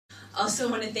also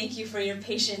want to thank you for your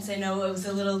patience. I know it was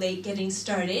a little late getting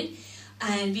started.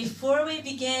 And before we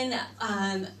begin,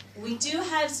 we do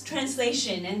have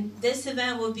translation, and this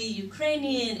event will be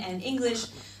Ukrainian and English.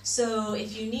 So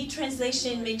if you need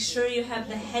translation, make sure you have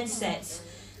the headsets.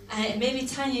 And maybe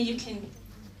Tanya, you can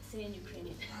say in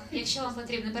Ukrainian. Якщо вам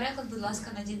потрібен переклад, будь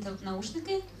ласка, надіньте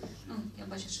наушники. Ну, я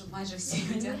бачу, що майже всі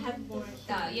одягли.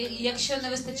 Так, якщо не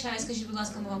вистачає, скажіть, будь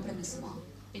ласка, ми вам принесемо.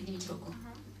 Підніміть руку.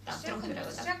 Так, трохи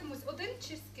треба, так. Ще комусь один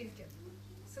чи скільки?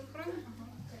 Синхронно?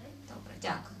 Добре,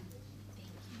 дякую.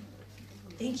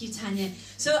 Thank you, Tanya.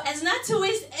 So as not to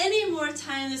waste any more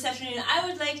time this afternoon, I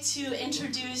would like to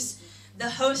introduce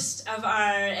the host of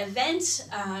our event,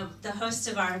 the host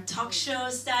of our talk show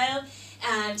style.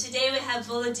 Today we have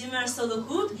Volodymyr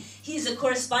Solokhub. He's a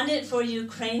correspondent for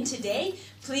Ukraine Today.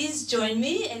 Please join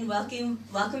me in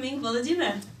welcoming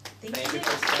Volodymyr. Thank you.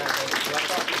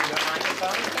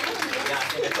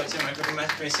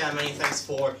 Many thanks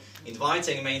for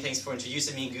inviting. Many thanks for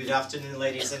introducing me. Good afternoon,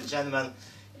 ladies and gentlemen.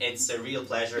 It's a real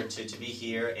pleasure to be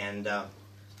here, and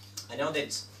I know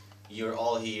that you're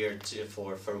all here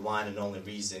for one and only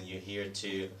reason. You're here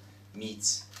to meet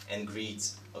and greet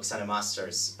Oksana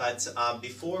Masters. But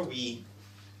before we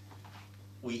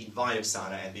invite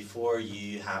Oksana, and before you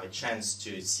have a chance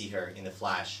to see her in the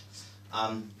flesh,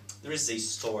 there is a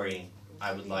story I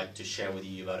would like to share with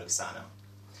you about Oksana.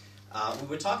 We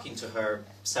were talking to her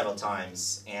several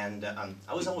times, and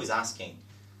I was always asking,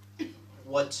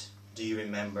 what do you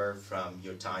remember from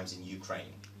your times in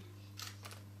Ukraine?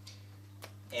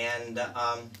 And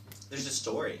there's a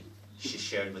story she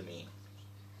shared with me.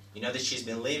 You know that she's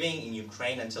been living in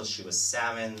Ukraine until she was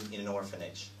 7 in an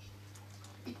orphanage.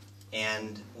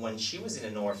 And when she was in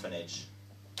an orphanage,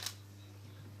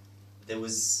 there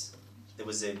was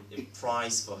a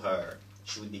prize for her.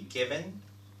 She would be given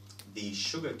the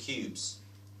sugar cubes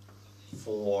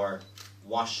for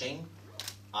washing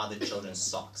other children's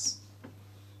socks.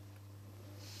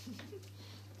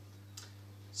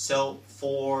 So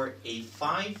for a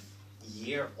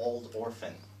 5-year-old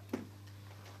orphan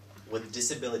with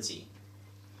disability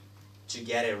to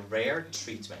get a rare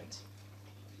treatment,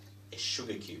 a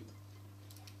sugar cube,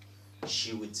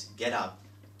 she would get up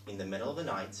in the middle of the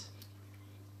night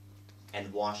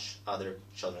and wash other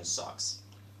children's socks.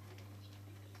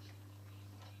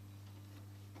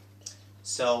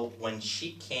 So when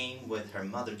she came with her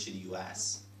mother to the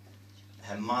US,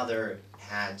 her mother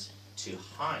had to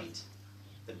hide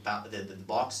the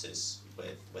boxes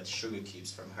with sugar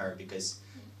cubes from her, because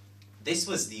this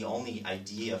was the only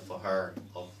idea for her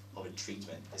of a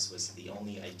treatment. This was the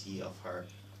only idea of her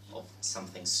of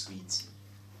something sweet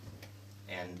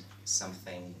and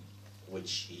something which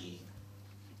she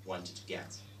wanted to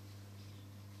get.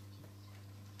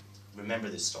 Remember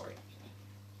this story.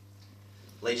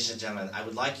 Ladies and gentlemen, I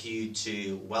would like you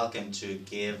to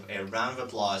give a round of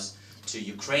applause to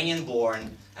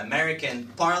Ukrainian-born American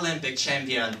Paralympic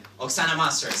champion Oksana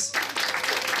Masters.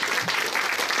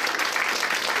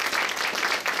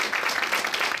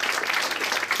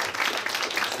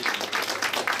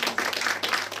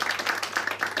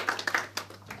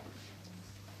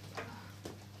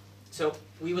 So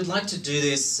we would like to do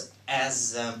this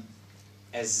as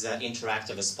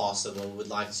interactive as possible. We would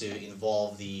like to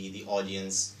involve the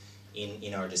audience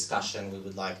in our discussion. We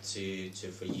would like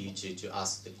for you to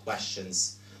ask the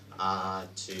questions,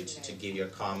 to give your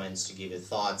comments, to give your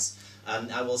thoughts.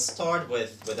 I will start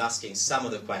with asking some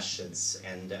of the questions,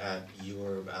 and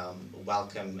you're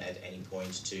welcome at any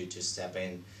point to step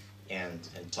in and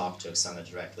talk to Oksana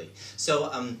directly. So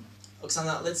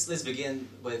Oksana, let's begin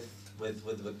with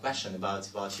a question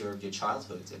about your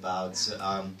childhood,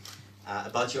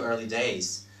 about your early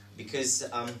days, because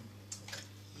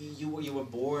you were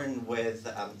born with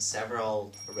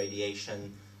several radiation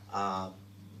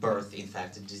birth, in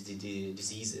fact,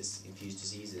 diseases, infused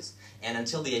diseases, and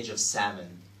until the age of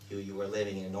 7, you were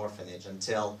living in an orphanage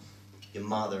until your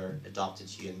mother adopted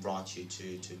you and brought you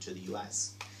to the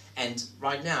US. And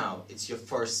right now, it's your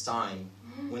first time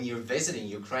when you're visiting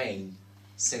Ukraine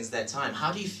since that time.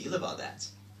 How do you feel about that?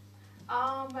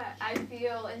 I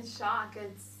feel in shock.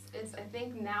 It's I think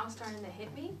now starting to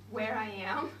hit me where I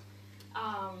am.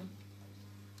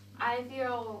 I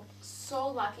feel so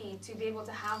lucky to be able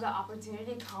to have the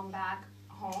opportunity to come back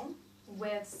home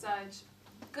with such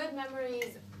good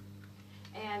memories,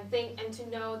 and to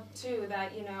know too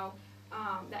that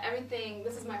that everything,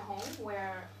 this is my home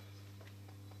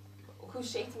who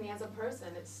shaped me as a person.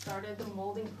 It started the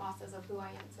molding process of who I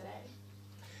am today.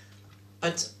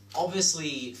 But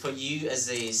obviously, for you as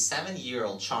a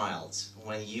 7-year-old child,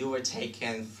 when you were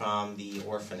taken from the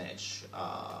orphanage,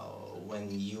 when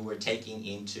you were taken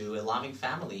into a loving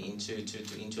family,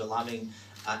 into a loving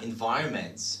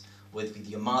environment with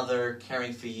your mother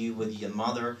caring for you, with your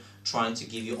mother trying to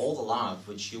give you all the love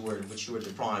which you were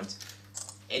deprived.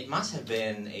 It must have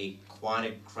been quite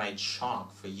a great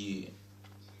shock for you.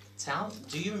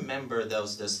 Do you remember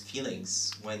those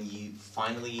feelings when you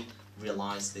finally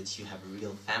realized that you have a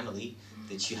real family,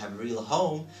 that you have a real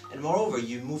home, and moreover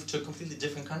you moved to a completely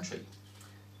different country?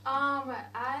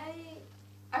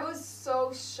 I was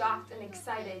so shocked and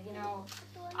excited. You know,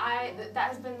 that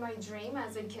has been my dream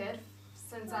as a kid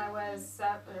since I was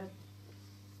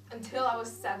until I was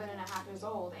 7.5 years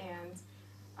old, and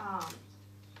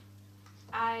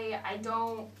I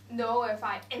don't know if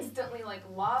I instantly like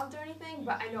loved or anything,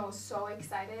 but I know I was so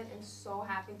excited and so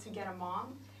happy to get a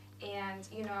mom. And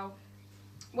you know,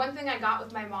 one thing I got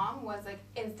with my mom was like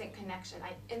instant connection.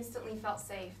 I instantly felt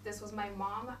safe. This was my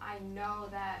mom. I know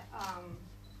that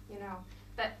you know,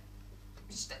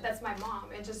 that's my mom.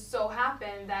 It just so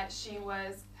happened that she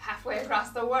was halfway across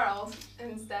the world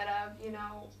instead of, you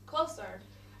know, closer.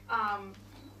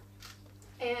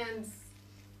 And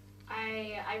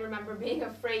I remember being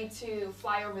afraid to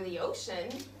fly over the ocean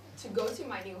to go to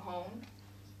my new home,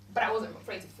 but I wasn't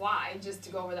afraid to fly, just to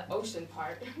go over the ocean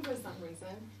part for some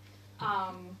reason.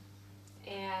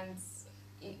 And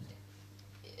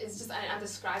it's just an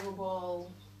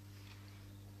indescribable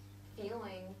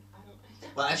feeling.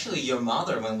 Well, actually, your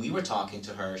mother, when we were talking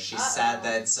to her, she said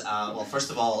that, well, first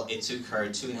of all, it took her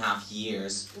 2.5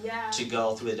 years to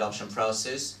go through the adoption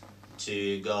process,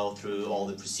 to go through all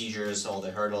the procedures, all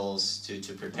the hurdles,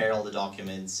 to prepare all the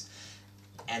documents.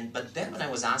 But then when I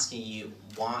was asking you,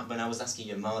 when I was asking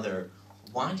your mother,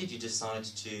 why did you decide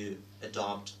to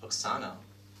adopt Oksana?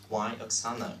 Why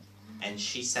Oksana? And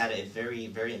she said a very,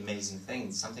 very amazing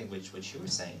thing, something which you were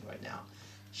saying right now.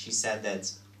 She said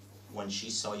that when she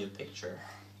saw your picture,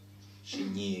 she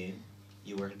knew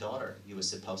you were her daughter. You were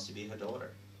supposed to be her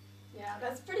daughter. Yeah,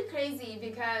 that's pretty crazy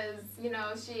because, you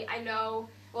know,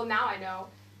 now I know,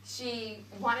 she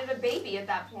wanted a baby at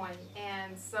that point.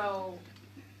 And so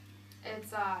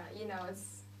it's, you know,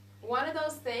 it's one of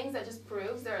those things that just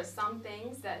proves there are some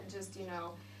things that just, you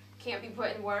know, can't be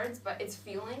put in words, but it's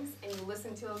feelings, and you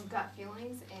listen to those gut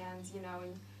feelings, and, you know,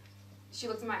 and she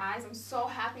looked in my eyes. I'm so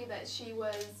happy that she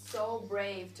was so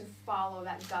brave to follow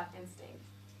that gut instinct.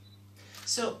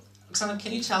 So, Oksana,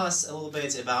 can you tell us a little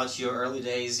bit about your early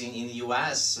days in the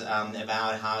US,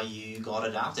 about how you got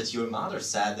adopted? Your mother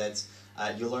said that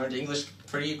you learned English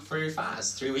pretty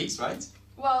fast, 3 weeks, right?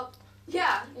 Well,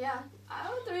 yeah.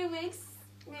 3 weeks,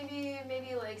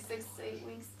 maybe like 6 to 8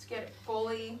 weeks to get it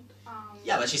fully.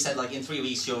 Yeah, but she said like in 3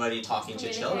 weeks you're already talking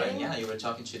to children. Yeah, you were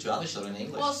talking to other children in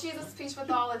English. Well, she's a speech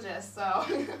pathologist, so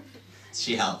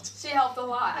she helped. She helped a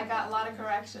lot. I got a lot of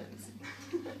corrections.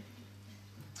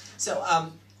 So,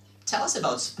 tell us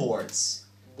about sports.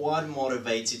 What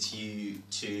motivated you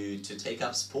to take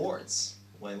up sports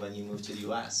when you moved to the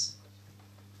US?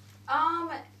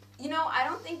 You know, I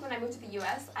don't think when I moved to the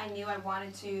US, I knew I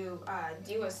wanted to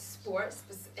do a sport,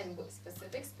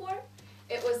 specific sport.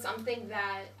 It was something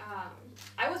that,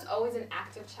 I was always an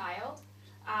active child.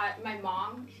 My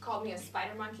mom called me a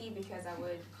spider monkey because I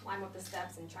would climb up the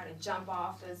steps and try to jump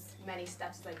off as many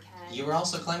steps as I can. You were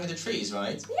also climbing the trees,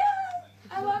 right? Yeah,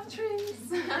 I love trees.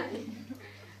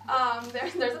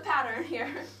 There's a pattern here.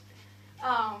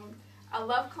 I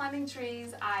love climbing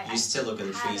trees. You still look at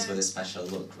the trees with a special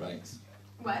look, right?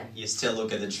 What? You still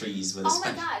look at the trees with a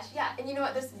special... Oh my gosh, yeah. And you know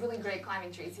what? There's really great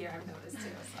climbing trees here, I've noticed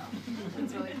too, so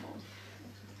it's really cool.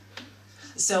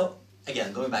 So,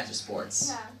 again, going back to sports.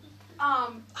 Yeah.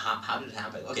 How did it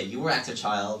happen? Okay, you were an active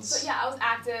child. So yeah, I was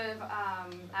active.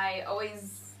 I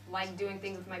always liked doing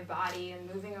things with my body and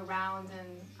moving around,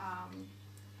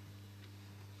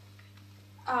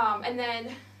 and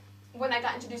then when I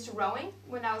got introduced to rowing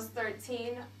when I was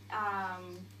 13,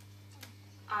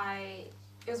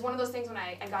 it was one of those things when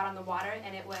I got on the water,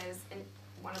 and it was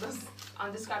one of those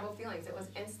undescribable feelings. It was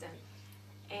instant.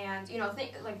 And, you know,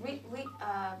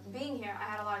 being here, I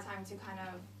had a lot of time to kind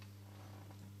of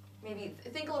maybe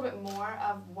think a little bit more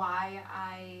of why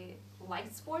I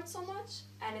liked sports so much.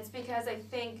 And it's because I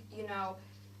think, you know,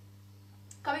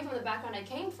 coming from the background I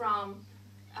came from,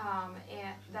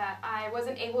 and that I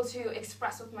wasn't able to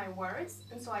express with my words,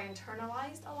 and so I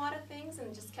internalized a lot of things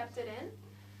and just kept it in.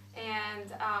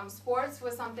 And sports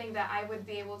was something that I would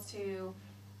be able to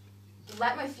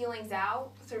let my feelings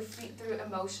out through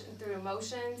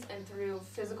emotions and through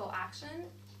physical action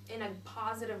in a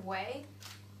positive way,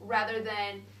 rather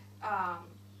than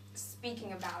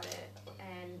speaking about it.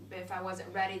 And if I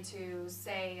wasn't ready to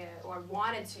say it or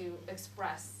wanted to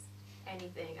express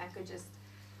anything, I could just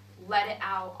let it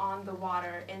out on the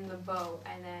water in the boat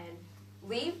and then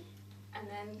leave and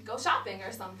then go shopping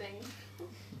or something.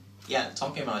 Yeah,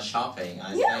 talking about shopping,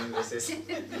 I think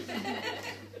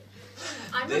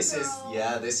this is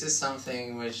this is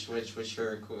something which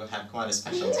have quite a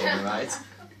specialty, right?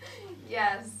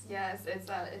 Yes, it's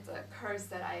a curse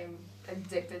that I am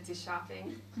addicted to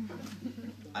shopping.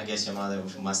 I guess your mother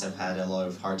must have had a lot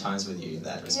of hard times with you in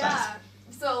that respect. Yeah.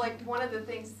 So like one of the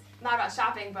things, not about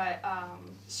shopping, but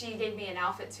she gave me an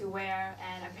outfit to wear,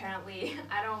 and apparently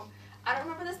I don't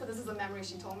remember this, but this is a memory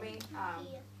she told me.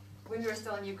 When we were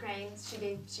still in Ukraine, she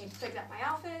picked up my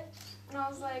outfit, and I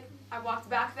was like, I walked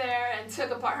back there and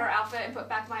took apart her outfit and put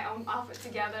back my own outfit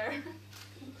together.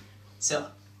 So,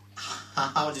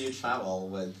 how do you travel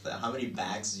with? How many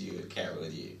bags do you carry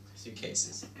with you?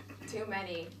 Suitcases. Too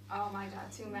many. Oh my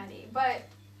God, too many. But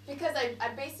because I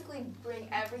basically bring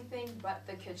everything but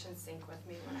the kitchen sink with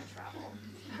me when I travel.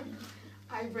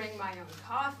 I bring my own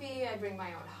coffee, I bring my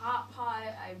own hot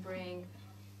pot, I bring,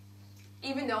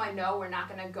 even though I know we're not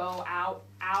gonna go out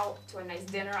to a nice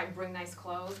dinner, I bring nice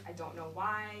clothes. I don't know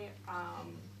why.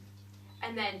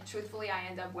 And then truthfully, I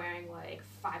end up wearing like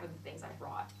 5 of the things I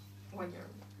brought when you're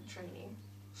training.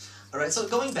 All right, so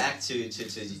going back to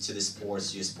the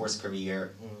sports, your sports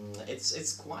career,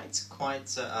 it's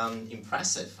quite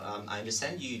impressive. I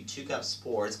understand you took up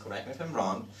sports. Correct me if I'm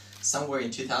wrong. Somewhere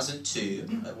in 2002,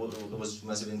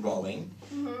 must have been rowing,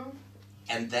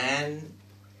 and then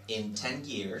in 10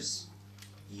 years,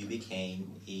 you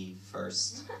became the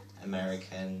first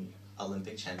American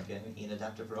Olympic champion in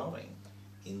adaptive rowing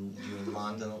during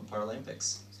London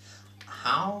Paralympics.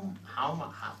 How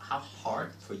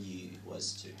hard for you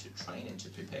was to train and to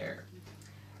prepare?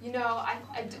 You know,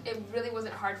 it really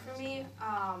wasn't hard for me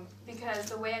because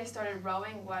the way I started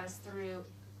rowing was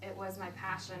it was my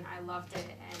passion. I loved it,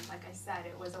 and like I said,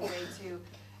 it was a way to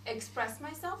express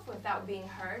myself without being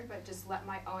heard, but just let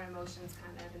my own emotions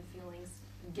kind of and feelings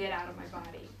get out of my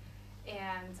body.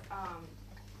 And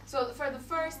so for the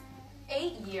first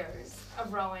 8 years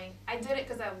of rowing, I did it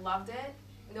because I loved it.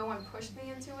 No one pushed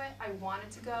me into it. I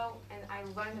wanted to go, and I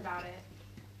learned about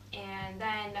it. And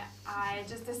then I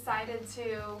just decided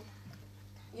to,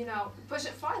 you know, push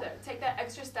it farther, take that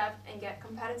extra step and get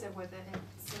competitive with it and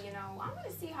see, you know, I'm going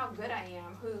to see how good I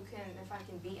am, if I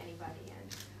can beat anybody.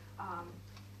 And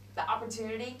the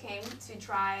opportunity came to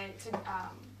try to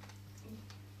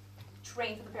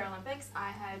train for the Paralympics. I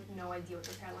had no idea what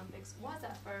the Paralympics was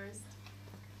at first,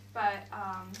 but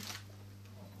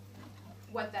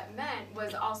what that meant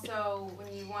was also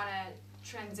when you want to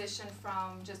transition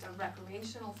from just a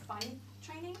recreational fun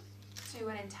training to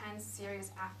an intense,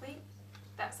 serious athlete,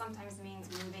 that sometimes means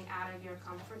moving out of your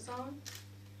comfort zone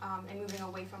and moving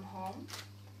away from home.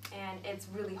 And it's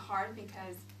really hard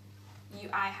because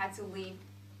I had to leave,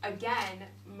 again,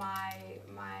 my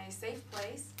safe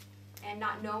place and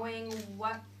not knowing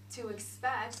what to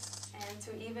expect and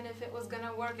to even if it was going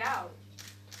to work out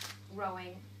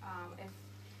rowing, if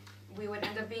we would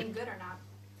end up being good or not.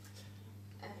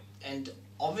 And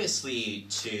obviously,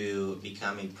 to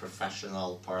become a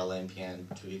professional Paralympian,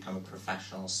 to become a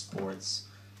professional sports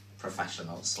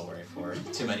professional, sorry for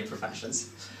too many professions.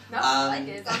 No, I like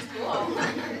it, it sounds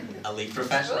cool. Elite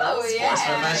professional, Ooh, sports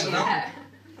professional. Yeah.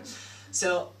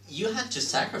 So you had to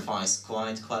sacrifice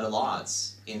quite a lot.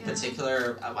 In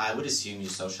particular, I would assume your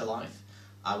social life.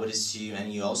 I would assume,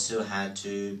 and you also had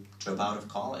to drop out of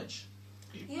college.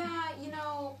 Yeah, you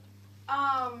know,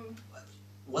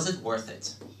 was it worth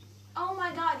it? Oh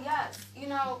my God, yes. You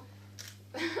know,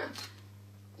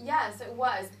 yes, it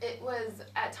was. It was,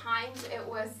 at times, it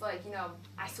was like, you know,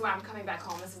 I swear I'm coming back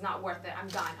home. This is not worth it. I'm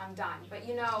done. But,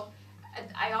 you know,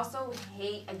 I also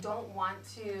I don't want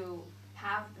to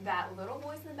have that little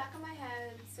voice in the back of my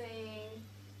head saying,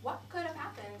 what could have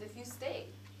happened if you stayed?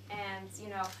 And, you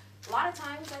know, a lot of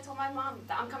times I told my mom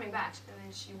that I'm coming back, and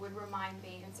then she would remind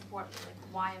me and support me, like,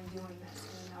 why I'm doing this.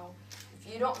 And, you know,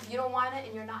 if you don't want it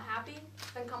and you're not happy,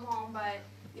 then come home. But,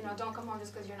 you know, don't come home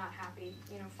just because you're not happy.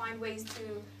 You know, find ways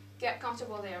to get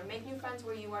comfortable there. Make new friends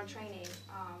where you are training.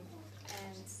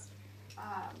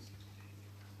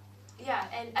 Yeah,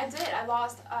 and I did. I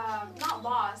lost, not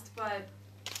lost, but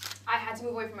I had to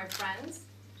move away from my friends.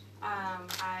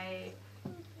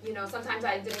 You know, sometimes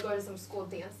I didn't go to some school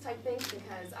dance type things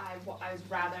because I would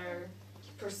rather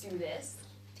pursue this.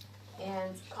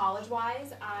 And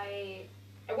college-wise, I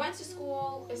went to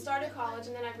school, I started college,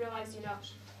 and then I realized, you know,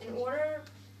 in order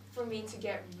for me to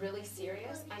get really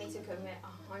serious, I need to commit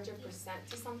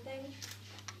 100% to something.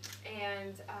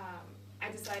 And I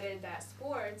decided that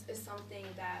sports is something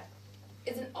that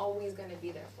isn't always going to be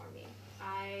there for me.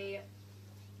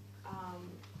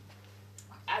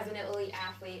 as an elite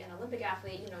athlete, an Olympic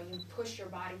athlete, you know, you push your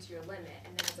body to your limit,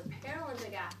 and then as a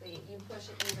Paralympic athlete, you push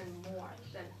it even more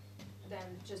than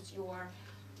just your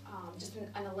just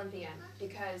an Olympian,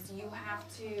 because you have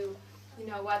to, you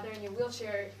know, whether in your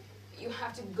wheelchair, you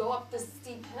have to go up this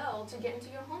steep hill to get into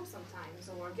your home sometimes,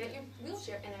 or get your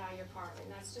wheelchair in and out of your car, and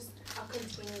that's just a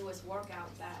continuous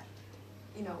workout that,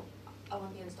 you know,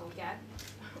 Olympians don't get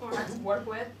or have to work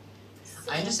with.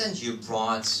 So, I understand you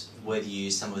brought with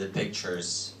you some of the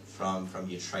pictures from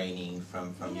your training,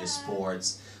 from your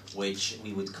sports, which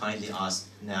we would kindly ask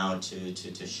now to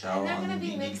show on the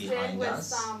behind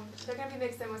us. They're gonna be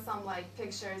mixed in with some like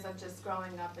pictures of just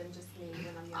growing up and just me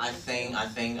when I'm young.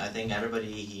 I think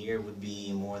everybody here would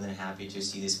be more than happy to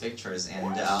see these pictures,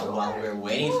 and Yeah, sure. while we're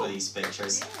waiting for these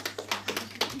pictures,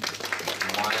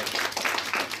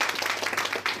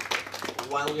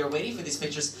 while we are waiting for these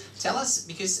pictures, tell us,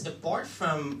 because apart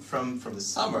from the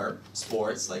summer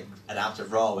sports like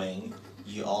adaptive rowing,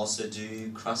 you also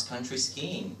do cross-country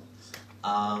skiing.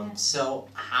 So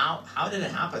how did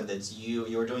it happen that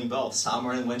you were doing both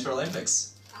summer and winter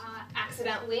Olympics?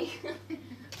 Accidentally.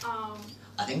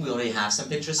 I think we already have some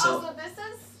pictures. So Also, this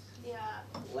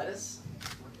is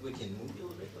we can move you a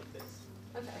little bit like this.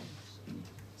 okay.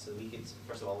 So we can,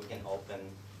 first of all, we can open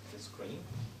the screen.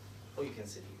 Oh, you can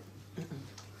sit here.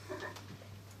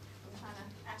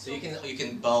 So you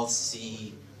can both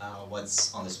see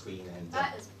what's on the screen, and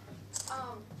That is.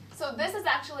 So this is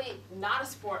actually not a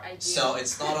sport I do. so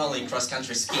it's not only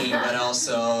cross-country skiing but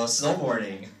also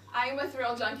snowboarding. I'm a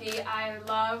thrill junkie. I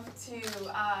love to,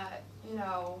 you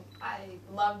know, I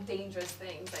love dangerous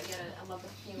things. I love the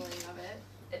feeling of it.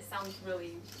 It sounds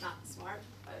really not smart,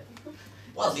 but.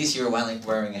 Well, at least you're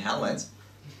wearing a helmet.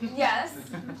 Yes.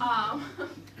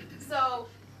 So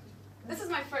this is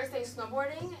my first day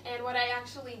snowboarding, and what I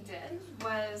actually did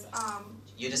was,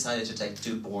 You decided to take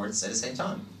two boards at the same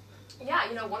time. yeah,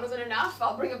 you know, one wasn't enough.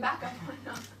 I'll bring a backup one.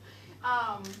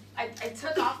 I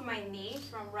took off my knee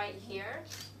from right here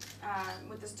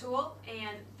with this tool,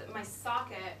 and my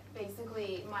socket,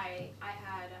 basically, I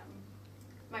had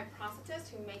my prosthetist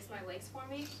who makes my legs for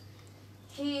me.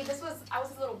 I was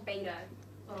his little beta,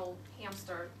 little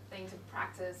hamster thing to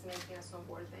practice making a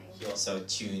snowboard thing. He also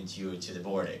tuned you to the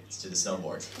boarding, to the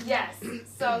snowboard. Yes,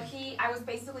 so I was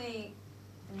basically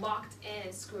locked in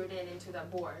and screwed into the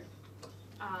board.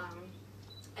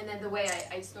 And then the way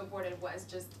I snowboarded was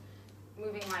just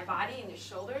moving my body and the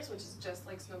shoulders, which is just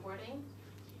like snowboarding.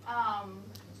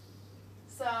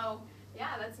 So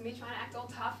yeah, that's me trying to act all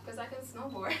tough because I can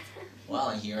snowboard. Well,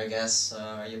 and here I guess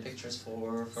are your pictures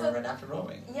for adaptive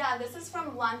rowing. Yeah, this is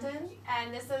from London,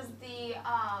 and this is the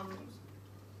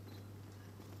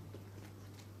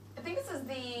I think this is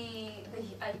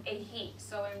a heat.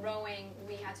 So in rowing,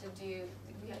 we had 2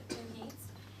 heats,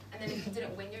 and then if you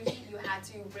didn't win your heat, you had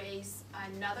to race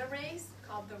another race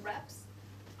called the reps,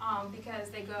 because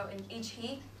they go in each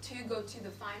heat. 2 go to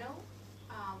the final,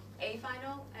 a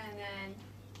final, and then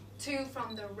 2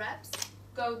 from the reps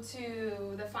go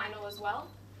to the final as well.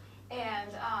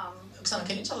 And Oksana,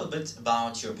 can you tell a bit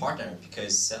about your partner?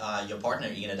 Because your partner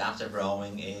in adaptive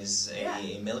rowing is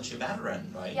a military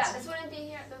veteran, right? yeah, this wouldn't be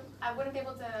here. I wouldn't be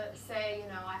able to say, you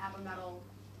know, I have a medal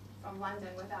from London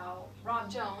without Rob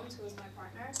Jones, who is my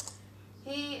partner.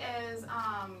 He is,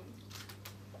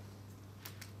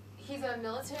 he's a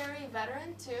military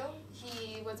veteran too.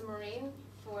 He was a Marine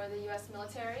for the U.S.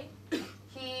 military.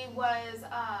 He was,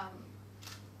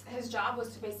 his job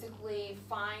was to basically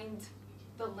find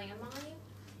the landmine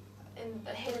and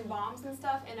the hidden bombs and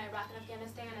stuff in Iraq and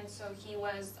Afghanistan, and so he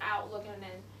was out looking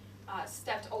and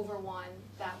stepped over one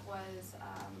that was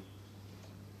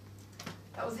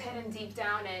hidden deep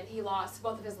down, and he lost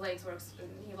both of his legs.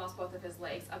 He lost both of his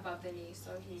legs above the knee,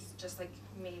 so he's just like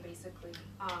me basically.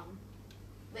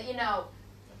 But you know,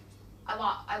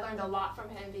 I learned a lot from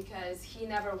him because he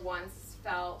never once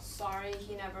felt sorry.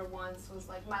 He never once was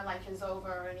like, my life is over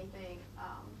or anything.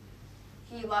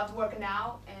 He loved working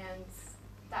out, and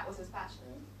that was his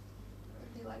passion.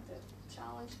 He liked the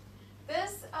challenge.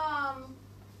 This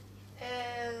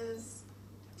is,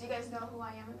 do you guys know who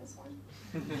I am in this one?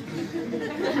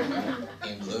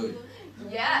 In blue.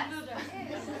 Yes.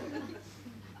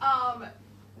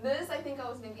 This, I think I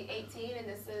was maybe 18, and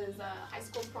this is high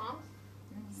school prom.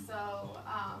 So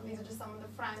these are just some of the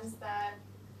friends that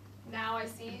now I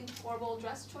see horrible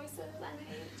dress choices I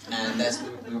made.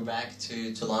 And we're back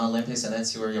to London Olympics, and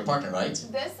that's your partner, right?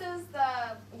 This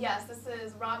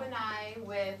is Rob and I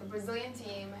with the Brazilian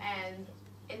team, and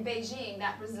in Beijing,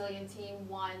 that Brazilian team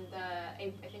won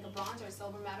I think a bronze or a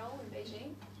silver medal in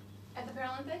Beijing at the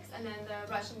Paralympics, and then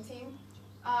the Russian team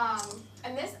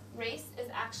And this race is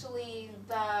actually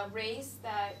the race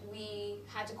that we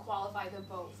had to qualify the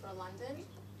boat for London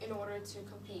in order to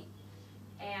compete.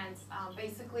 And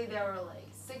basically there were like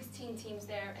 16 teams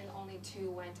there and only 2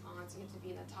 went on to get to be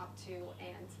in the top 2,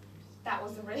 and that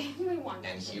was the race we won.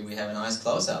 And here we have a nice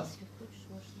close-up.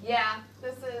 Yeah,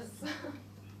 this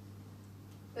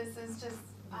is just,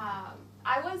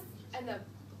 I was, and the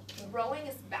rowing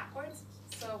is backwards,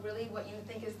 so really what you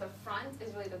think is the front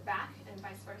is really the back and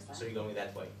vice versa. So you're going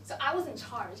that way. So I was in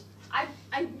charge. I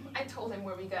told him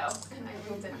where we go, and I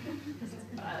moved him. That's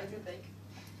what I like to think.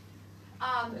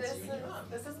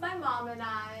 This is my mom and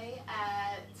I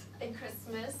at a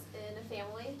Christmas in a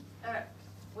family,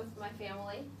 with my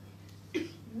family.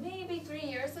 Maybe 3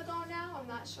 years ago now, I'm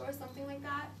not sure, something like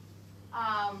that.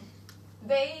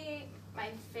 My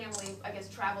family, I guess,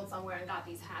 traveled somewhere and got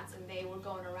these hats, and they were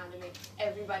going around to make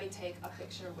everybody take a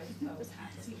picture with those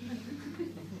hats.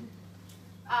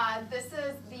 This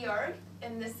is the erg,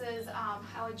 and this is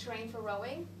how I train for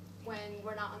rowing when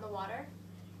we're not on the water.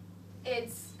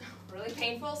 It's really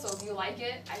painful, so if you like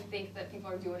it, I think that people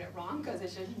are doing it wrong, because you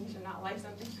should not like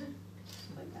something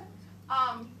like that.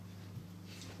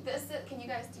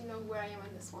 Do you know where I am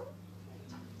in this one?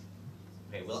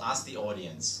 Okay, we'll ask the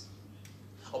audience.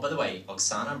 Oh, by the way,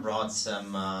 Oksana brought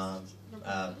some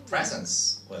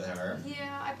presents with her.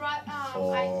 Yeah, I brought,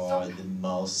 for the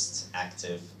most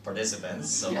active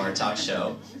participants of our talk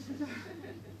show.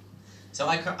 So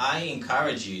I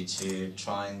encourage you to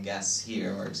try and guess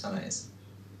here where Oksana is.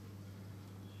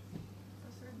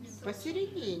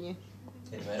 Посередине.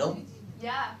 In the middle?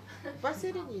 Yeah.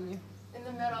 Посередине. In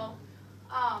the middle.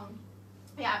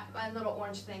 Yeah, my little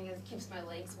orange thing keeps my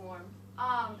legs warm.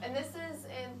 And this is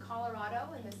in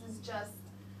Colorado, and this is just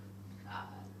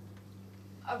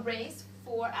a race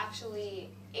for actually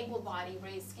able-bodied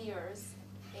race skiers.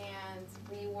 And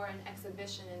we were in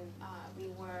exhibition, and we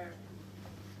were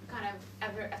kind of,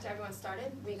 after everyone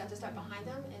started, we got to start behind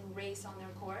them and race on their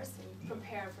course and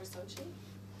prepare for Sochi.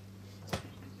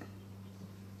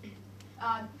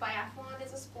 Biathlon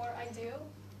is a sport I do.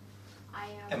 I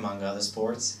am... Among other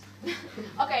sports.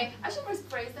 Okay, I should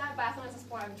rephrase that. Biathlon is a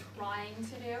sport I'm trying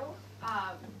to do.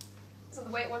 So the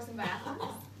way it works in biathlon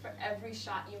is for every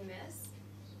shot you miss,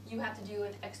 you have to do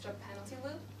an extra penalty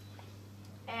loop.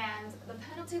 And the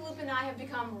penalty loop and I have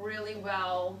become really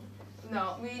well,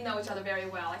 we know each other very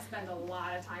well. I spend a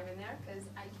lot of time in there because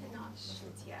I cannot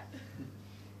shoot yet.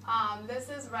 This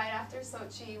is right after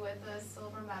Sochi with the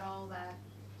silver medal that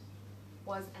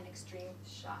was an extreme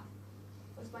shot.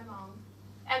 With my mom.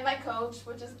 And my coach,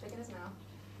 which is big in his mouth.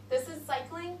 This is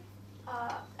cycling,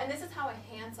 and this is how a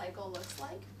hand cycle looks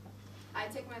like. I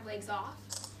take my legs off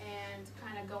and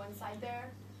kind of go inside there,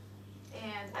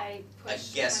 and I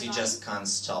push. I guess you just can't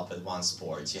stop at one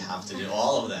sport. You have to do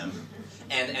all of them.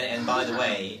 And by the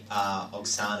way,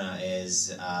 Oksana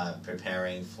is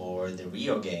preparing for the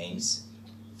Rio Games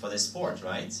for this sport,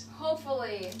 right?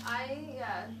 Hopefully.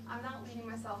 I'm not leaving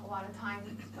myself a lot of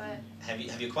time, but... Have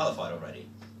you qualified already?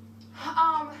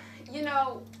 You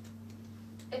know,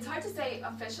 it's hard to say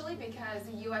officially because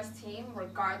the U.S. team,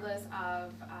 regardless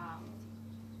of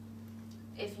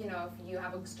if you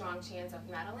have a strong chance of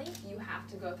medaling, you have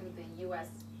to go through the U.S.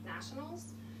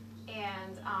 nationals,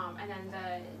 and then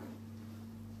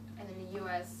the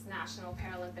U.S. National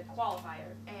Paralympic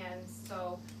qualifier. And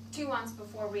so 2 months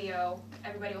before Rio,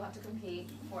 everybody will have to compete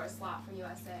for a slot for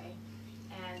USA.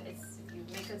 And if you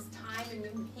make this time and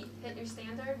you hit your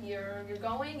standard, you're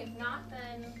going. If not,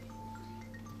 then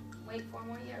wait 4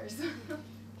 more years.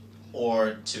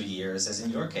 Or 2 years, as in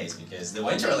your case, because the Or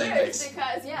Winter 2 Olympics. Years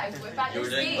because you whip out your You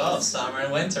were skis. doing both, summer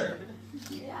and winter.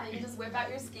 Yeah, you just whip out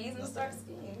your skis and start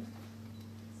skiing.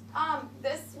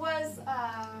 This was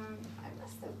I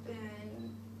must have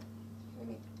been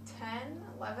maybe 10,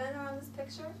 11 on this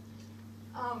picture.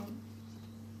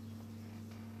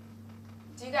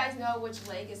 Do you guys know which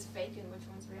leg is fake and which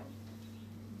one's real?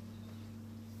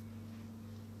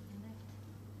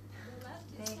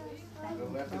 The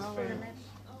left is fake.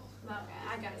 Okay,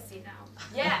 I gotta see now.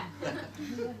 Yeah.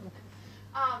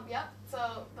 Yep.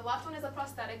 So the left one is a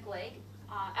prosthetic leg.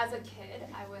 As a kid,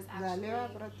 I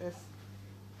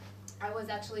was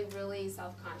actually really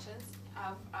self-conscious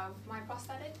of my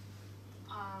prosthetic.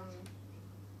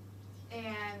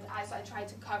 And so I tried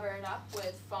to cover it up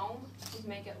with foam to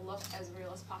make it look as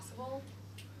real as possible.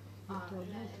 And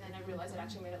then I realized it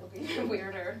actually made it look even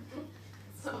weirder.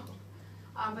 So,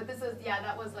 but this is,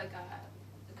 that was like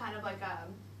a, kind of like a,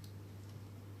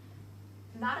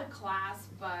 not a class,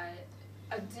 but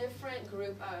a different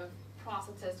group of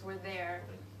prosthetists were there.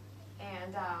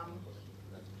 And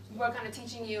we're kind of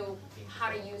teaching you how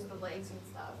to use the legs and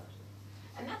stuff.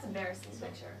 And that's a embarrassing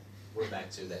picture. We're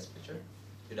back to this picture.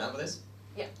 You done with this?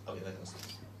 Yeah. Okay, let us.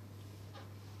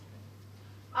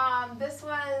 This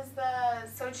was the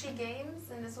Sochi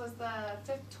Games, and this was the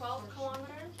 12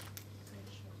 kilometer.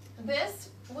 This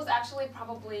was actually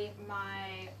probably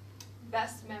my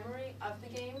best memory of the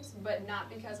games, but not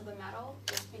because of the medal.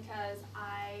 It's because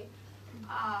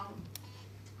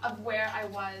of where I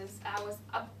was.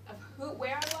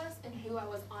 Where I was and who I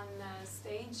was on the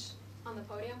stage, on the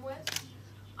podium with.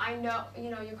 I know,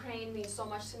 Ukraine means so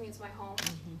much to me. It's my home.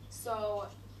 So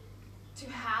to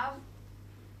have,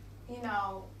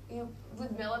 Lyudmila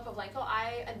Pavlenko,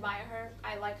 I admire her.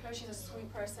 I like her. She's a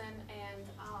sweet person, and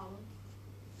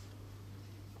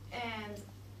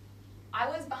I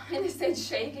was behind the stage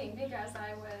shaking because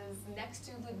I was next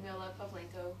to Lyudmila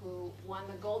Pavlenko, who won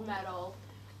the gold medal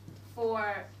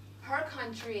for her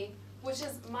country, which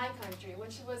is my country,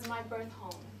 which was my birth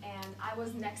home, and I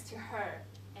was next to her,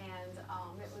 and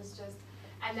it was just,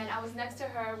 and then I was next to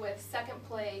her with second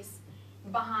place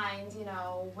behind,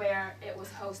 where it was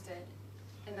hosted,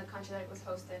 in the country that it was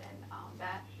hosted, and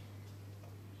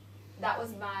that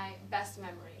was my best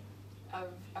memory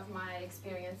of my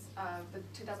experience of the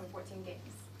 2014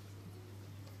 Games.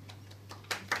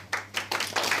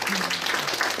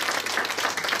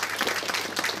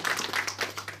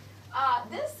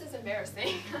 This is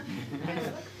embarrassing. I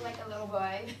look like a little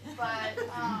boy, but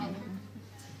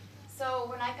so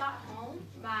when I got home,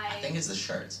 I think it's the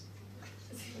shirt.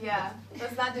 Yeah,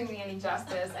 that's not doing me any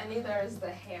justice, and neither is the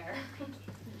hair.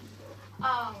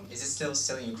 Is it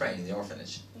still in Ukraine, in the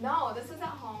orphanage? No, this is at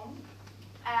home,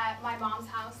 at my mom's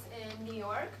house in New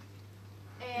York,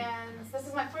 and this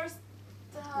is my first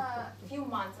few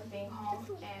months of being home,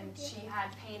 and she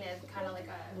had painted kind of like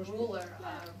a ruler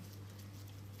of,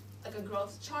 like a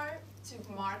growth chart to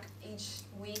mark each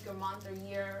week or month or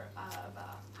year of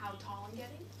how tall I'm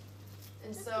getting.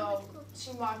 And so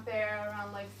she marked there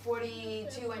around like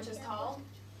 42 inches tall,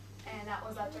 and that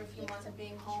was after a few months of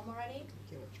being home already.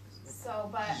 So,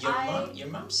 but your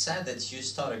mom said that you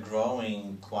started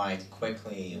growing quite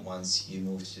quickly once you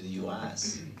moved to the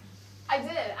U.S. I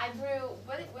did. I grew,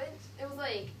 it was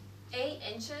like 8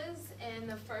 inches in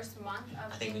the first month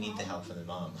of I think we need the help from the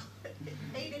mom.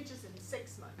 8 inches in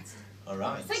 6 months. All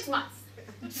right. 6 months.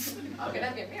 Okay,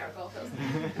 that'd be a miracle.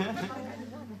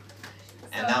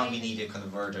 And now we need a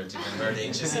converter to convert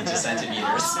inches into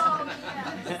centimeters. Oh,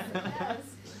 yes.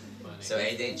 So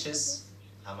 8 inches,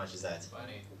 how much is that?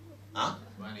 20. Huh?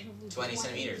 20. 20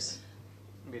 centimeters.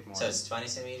 A bit more. So it's 20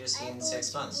 centimeters in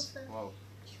 6 months. Wow.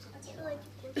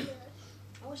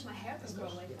 I wish my hair could grow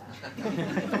like that.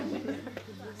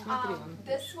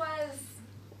 This was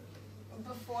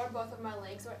before both of my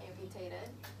legs were amputated.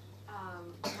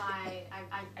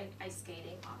 Ice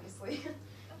skating, obviously.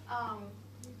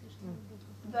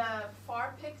 The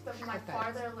far pic of my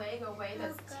farther leg away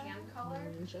that's tan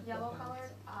colored, yellow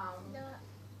colored,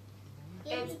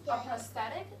 it's a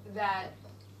prosthetic that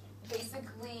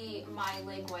basically my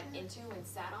leg went into and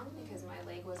sat on because my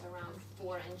leg was around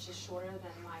 4 inches shorter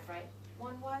than my right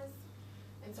one was,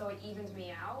 and so it evened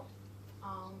me out.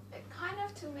 It kind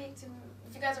of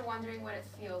if you guys are wondering what it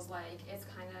feels like, it's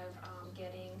kind of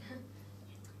getting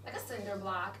like a cinder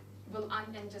block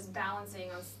and just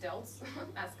balancing on stilts.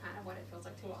 That's kind of what it feels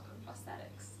like to walk on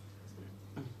prosthetics.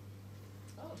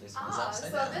 Oh, this one's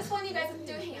upside so down. this one you guys have to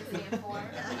do a handstand for.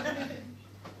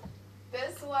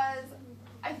 This was,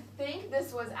 I think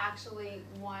this was actually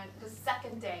the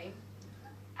second day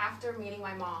after meeting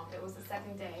my mom. It was the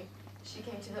second day. She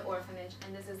came to the orphanage,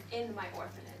 and this is in my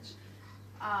orphanage.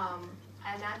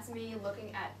 And that's me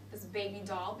looking at this baby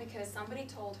doll because somebody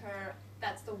told her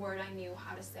that's the word I knew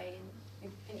how to say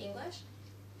in English.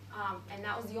 And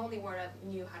that was the only word I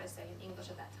knew how to say in English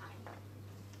at that time.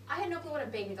 I had no clue what a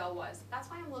baby doll was. That's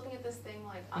why I'm looking at this thing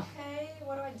like, okay,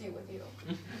 what do I do with you?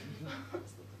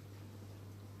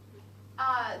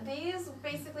 These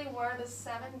basically were the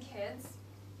 7 kids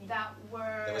that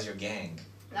were... That was your gang.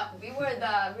 No, we were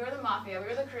the mafia. We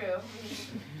were the crew.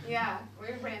 Yeah,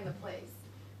 we ran the place.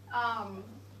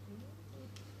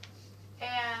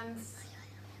 And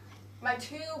my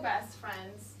 2 best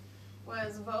friends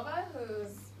was Vova,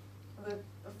 who's the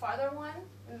farther one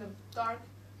in the dark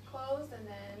clothes, and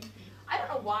then I don't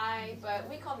know why, but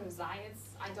we called him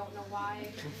Zayats. I don't know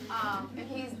why. And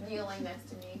he's kneeling next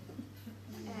to me,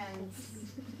 and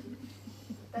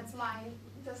that's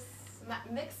this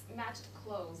mixed matched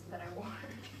clothes that I wore.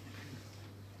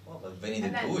 Well, but Winnie the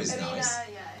Pooh is nice.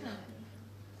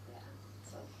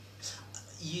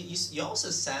 You also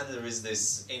said there is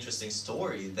this interesting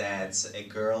story that a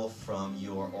girl from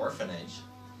your orphanage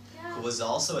who was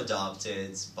also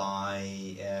adopted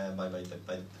by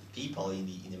people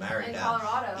in America. In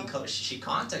Colorado. She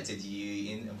contacted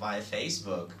you via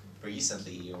Facebook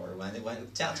recently, or when?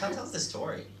 Tell us the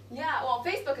story. Yeah, well,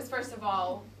 Facebook is, first of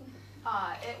all,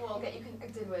 it will get you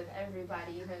connected with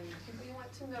everybody, even people you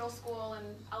went to middle school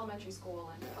and elementary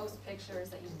school, and post pictures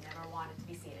that you never wanted to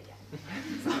be seen again.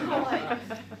 So, like,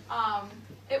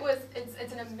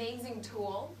 it's an amazing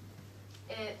tool.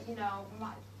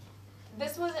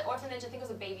 This was an orphanage. I think it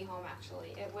was a baby home,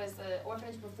 actually. It was the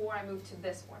orphanage before I moved to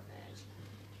this orphanage,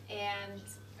 and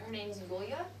her name's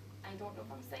Yulia. I don't know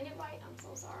if I'm saying it right. I'm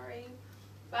so sorry.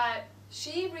 But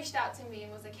she reached out to me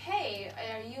and was like, hey,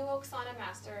 are you Oksana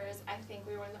Masters? I think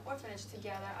we were in the orphanage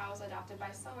together. I was adopted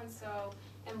by so-and-so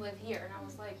and live here. And I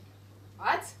was like,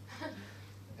 what?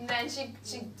 And then she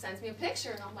sends me a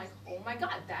picture, and I'm like, oh my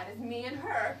God, that is me and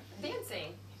her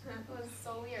dancing. It was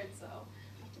so weird, so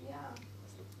yeah.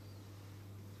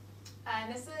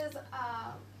 And this is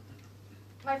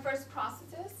my first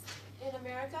prosthesis in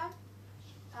America.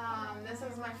 This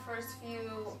was my first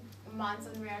few months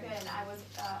in America, and I was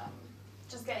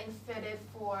just getting fitted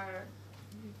for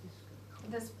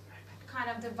this kind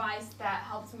of device that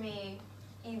helped me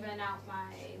even out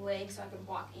my legs so I could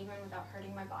walk even without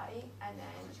hurting my body. And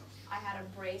then I had a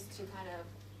brace to kind of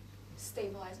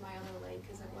stabilize my other leg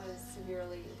because it was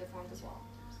severely deformed as well.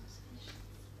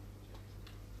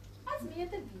 That's me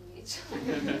at the beach.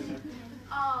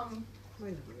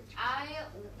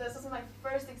 This was my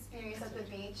first experience at the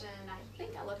beach, and I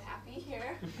think I look happy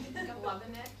here. I think I'm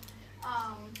loving it.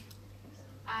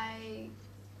 I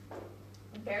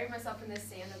buried myself in this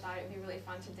sand. I thought it would be really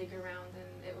fun to dig around,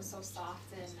 and it was so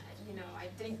soft, and it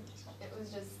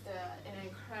was just an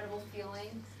incredible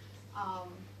feeling. I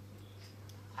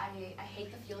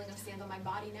hate the feeling of sand on my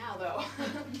body now, though.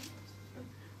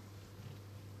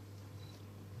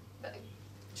 But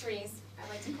trees. I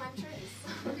like to climb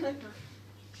trees.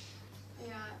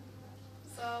 Yeah.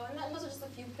 So, and those are just a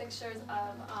few pictures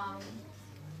of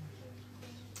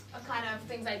kind of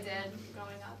things I did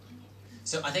growing up.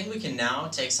 So I think we can now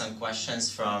take some questions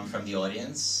from the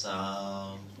audience.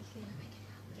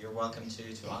 You're welcome to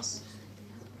ask.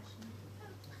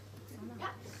 Yeah.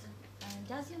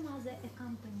 Does your mother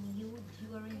accompany you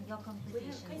during your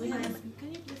competitions?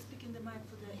 Can you please speak in the mic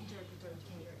for the interpreter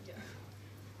to hear? Yeah.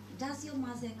 Does your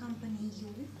mother accompany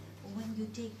you when you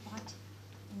take part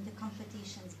in the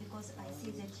competitions? Because I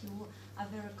see that you are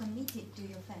very committed to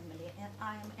your family, and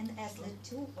I am an athlete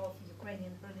too of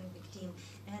Ukrainian Olympic team.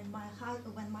 And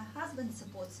when my husband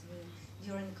supports me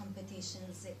during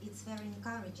competitions, it's very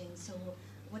encouraging. So,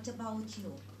 what about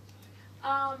you?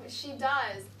 She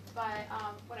does, but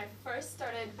when I first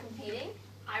started competing,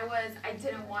 I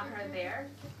didn't want her there.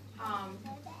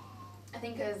 I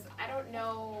think because I don't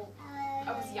know,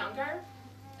 I was younger,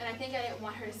 and I think I didn't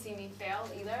want her to see me fail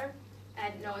either. I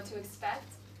didn't know what to expect.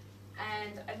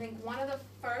 And I think one of the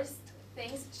first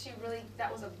things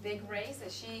that was a big race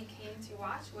that she came to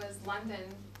watch was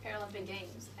London Paralympic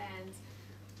Games. And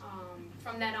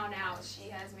from then on out, she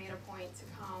has made a point to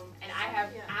come. And I have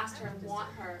asked her and want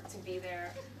her to be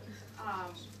there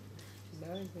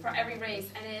for every race.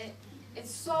 And it is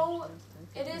so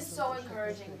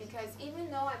encouraging, because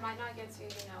even though I might not get to,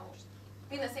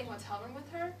 be in the same hotel room with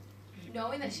her,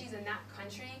 knowing that she's in that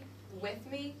country with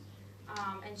me,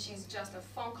 and she's just a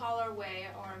phone call away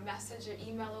or a message or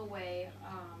email away,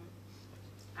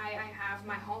 I have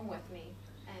my home with me,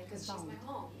 and because she's my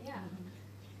home, yeah.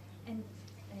 And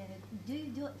do you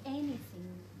do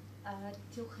anything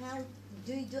to help?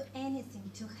 Do you do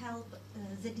anything to help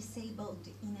the disabled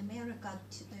in America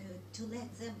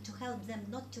to help them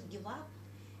not to give up,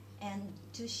 and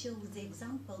to show the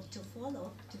example to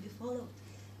be followed?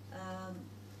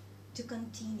 To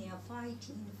continue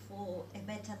fighting for a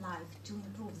better life, to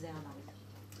improve their life?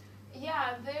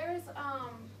 Yeah, there's,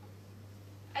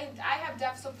 I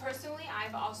have so personally,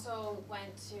 I've also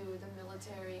went to the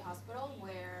military hospital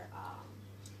where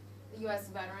the U.S.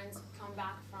 veterans come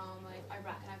back from like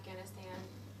Iraq and Afghanistan,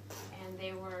 and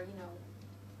they were,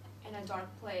 in a dark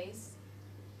place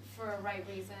for a right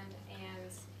reason,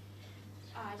 and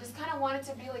I just kind of wanted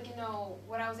to be like,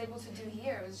 what I was able to do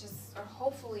here was just, or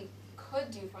hopefully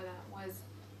could do for them, was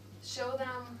show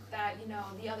them that,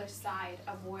 the other side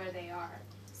of where they are.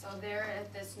 So they're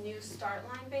at this new start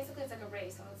line, basically. It's like a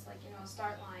race, so it's like, a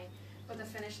start line, but the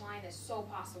finish line is so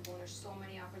possible, and there's so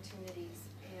many opportunities,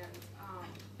 and,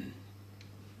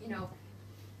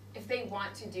 if they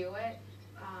want to do it,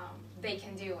 they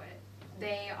can do it.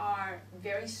 They are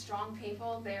very strong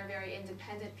people, they are very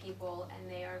independent people, and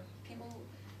they are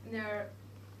they're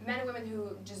men and women who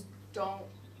just don't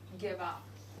give up,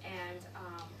 and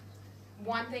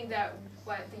one thing that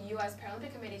what the U.S.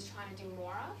 Paralympic Committee is trying to do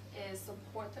more of is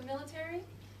support the military,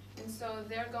 and so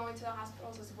they're going to the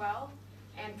hospitals as well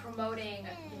and promoting,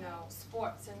 you know,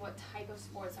 sports and what type of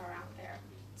sports are out there.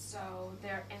 So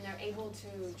they're able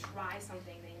to try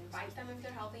something. They invite them if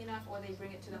they're healthy enough, or they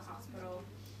bring it to the hospital,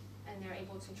 and they're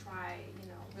able to try, you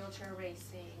know, wheelchair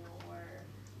racing or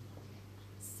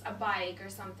a bike or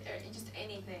something, or just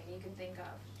anything you can think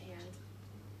of. And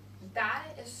that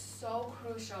is so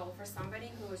crucial for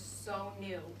somebody who is so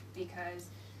new, because,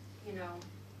 you know,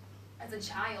 as a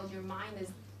child, your mind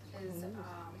is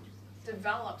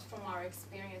developed from our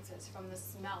experiences, from the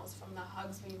smells, from the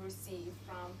hugs we receive,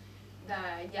 from the,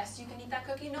 yes, you can eat that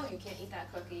cookie, no, you can't eat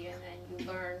that cookie, and then you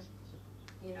learn,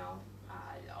 you know,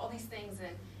 all these things,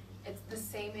 and it's the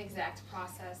same exact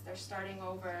process. They're starting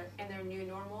over in their new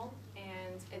normal,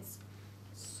 and it's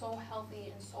so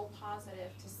healthy and so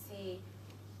positive to see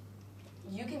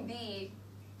you can be,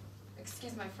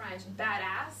 excuse my French,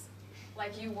 badass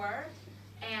like you were,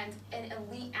 and an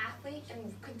elite athlete, and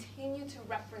continue to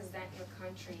represent your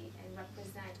country and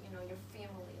represent, you know, your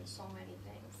family and so many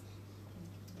things.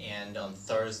 And on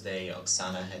Thursday,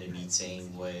 Oksana had a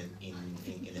meeting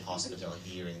in the hospital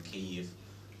here in Kyiv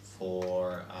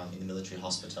for in the military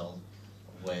hospital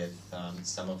with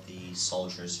some of the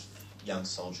soldiers, young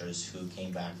soldiers who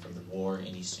came back from the war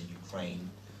in eastern Ukraine,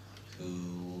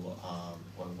 who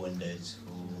were wounded,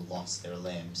 who lost their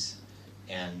limbs.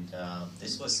 And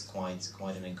this was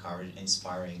quite an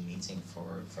inspiring meeting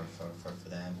for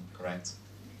them, correct?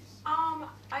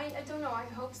 I don't know, I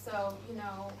hope so. You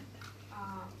know,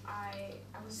 I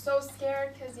was so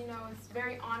scared because, you know, it's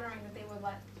very honoring that they would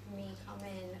let me come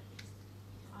in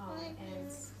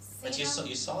and see But them.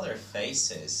 you saw their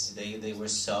faces. They were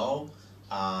so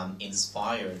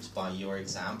inspired by your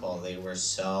example. They were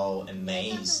so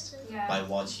amazed by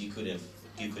what you could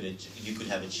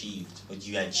have achieved, what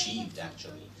you achieved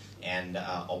actually. And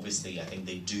obviously, I think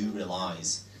they do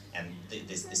realize, and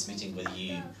this meeting with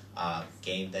you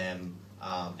gave them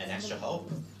an extra hope.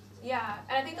 Yeah,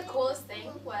 and I think the coolest thing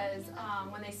was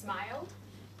when they smiled.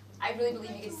 I really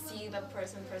believe you can see the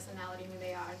personality, who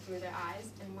they are, through their eyes,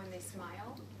 and when they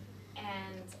smile.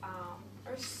 And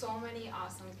there's so many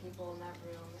awesome people in that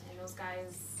room, and those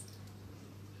guys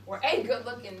were A,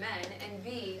 good-looking men, and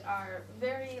B, are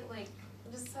very, like,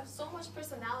 just have so much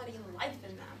personality and life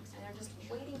in them, and they're just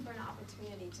waiting for an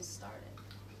opportunity to start it.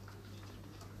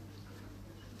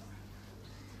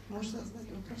 Можно задать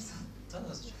вопрос? Да.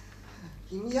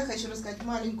 Я хочу рассказать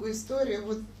маленькую историю.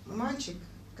 Вот мальчик,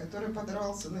 который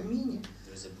подрался на мине.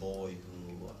 There's a boy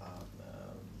who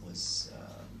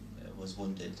was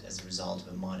wounded as a result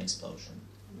of a mine explosion.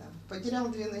 Да,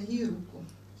 потерял 2 ноги и руку.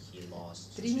 He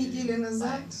lost 3 недели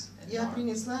назад legs and я arm.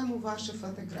 принесла ему ваши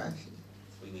фотографии.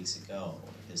 3 weeks ago,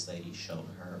 this lady showed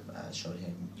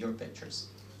him your pictures.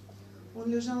 Он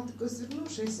лежал такой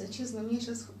свернувшийся. Честно, мне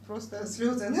сейчас просто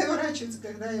слезы наворачиваются,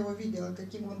 когда я его видела,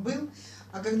 каким он был.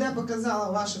 А когда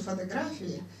показала ваши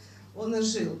фотографии, он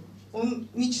ожил. Он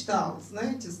мечтал,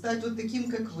 знаете, стать вот таким,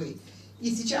 как вы.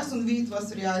 И сейчас он видит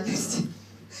вас в реальности.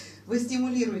 Вы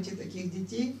стимулируете таких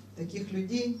детей, таких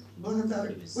людей.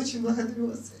 Очень благодарю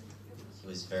вас за это. He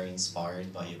was very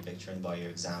inspired by your picture and by your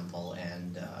example,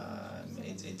 and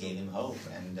it gave him hope.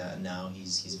 And now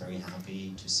he's very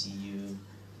happy to see you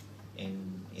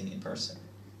in person.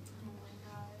 Oh my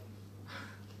God.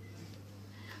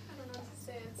 I don't know what to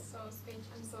say. It's so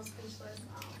I'm so speechless.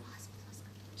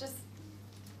 Just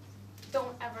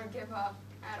don't ever give up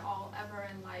at all, ever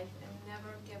in life, and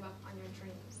never give up on your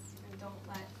dreams. And don't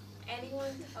let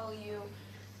anyone tell you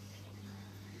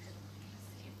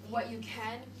what you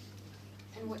can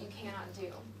and what you cannot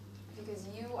do, because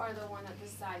you are the one that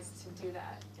decides to do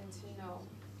that and to know.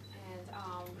 And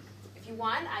if you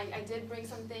want, I did bring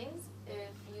some things.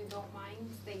 If you don't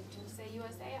mind, they do say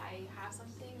USA. I have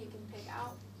something you can pick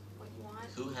out what you want.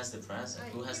 Who has the present?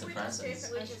 Who has the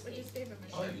presents?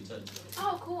 Oh, you did.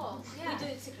 Oh, cool. Yeah. We do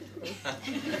it secretly.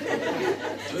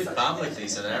 Do it publicly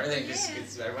so that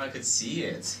everyone could see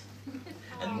it,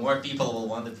 and more people will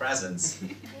want the presents.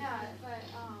 Yeah, but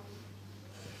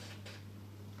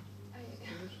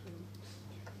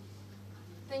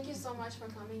thank you so much for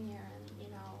coming here, and you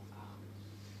know,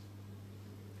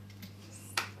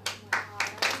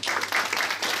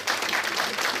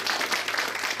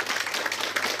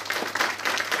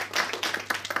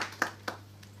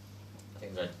 I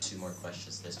think there are 2 more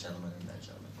questions. This gentleman and that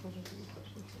gentleman.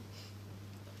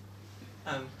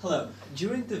 Hello.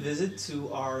 During the visit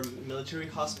to our military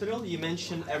hospital, you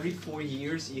mentioned every 4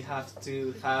 years you have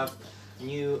to have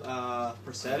new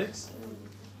prosthetics.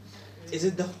 is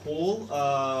it the whole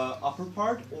upper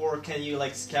part, or can you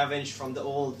like scavenge from the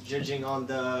old, judging on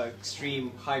the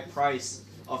extreme high price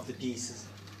of the pieces?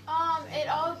 It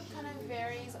all kind of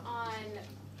varies on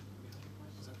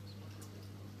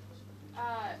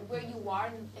where you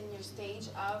are in your stage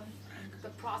of the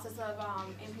process of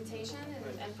amputation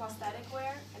and prosthetic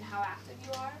wear and how active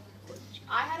you are.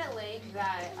 I had a leg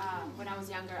that when I was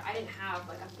younger, I didn't have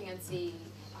like a fancy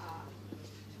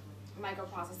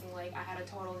microprocessing leg. I had a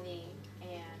total knee,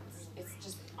 and it's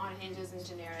just on hinges and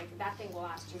generic. That thing will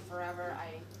last you forever.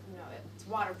 It's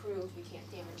waterproof. You can't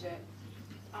damage it,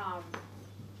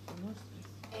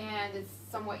 and it's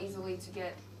somewhat easily to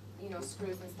get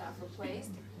screws and stuff replaced.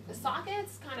 The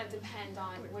sockets kind of depend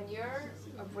on when you're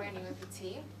a brand new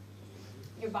amputee,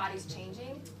 your body's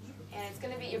changing, and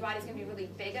your body's gonna be really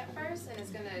big at first, and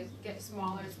it's gonna get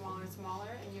smaller and smaller and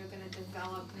smaller, and you're gonna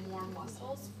develop more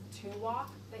muscles to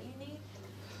walk that you need.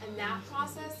 And that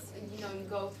process, you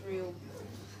go through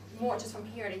more just from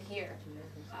here to here,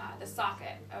 the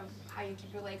socket of how you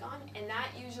keep your leg on, and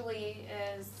that usually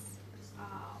is.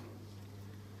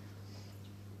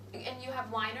 And you have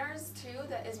liners too,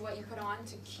 that is what you put on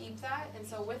to keep that. And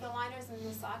so with the liners and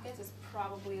the sockets, it's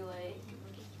probably like,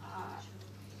 I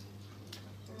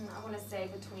want to say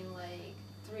between like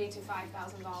 $3,000 to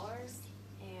 $5,000.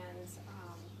 And,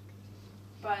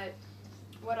 but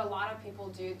what a lot of people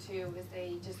do too is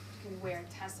they just can wear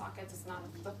test sockets. It's not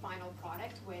the final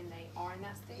product when they are in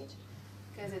that stage,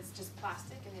 because it's just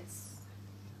plastic and it's,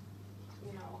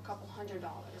 a couple $100s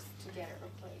to get it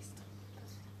replaced.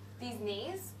 These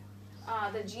knees,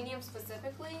 the Genium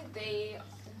specifically, they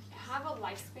have a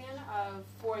lifespan of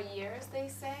 4 years, they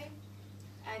say,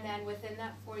 and then within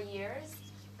that 4 years,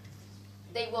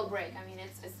 they will break. I mean,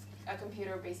 it's a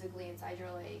computer basically inside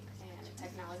your leg, and the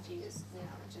technology is,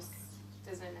 just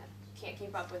can't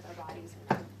keep up with our bodies and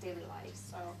our daily life.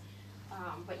 So,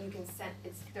 but you can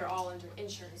they're all under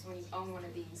insurance. When you own one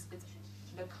of these, it's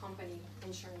the company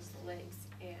insures the legs,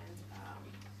 and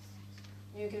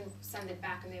you can send it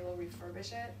back and they will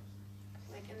refurbish it.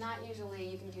 And that usually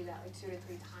you can do that like 2 to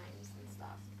 3 times and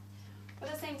stuff. But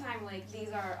at the same time, these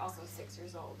are also 6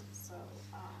 years old, so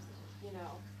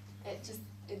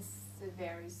it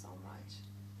varies so much.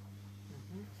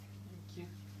 Mm-hmm. Thank you.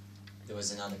 There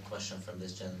was another question from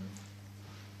this gentleman,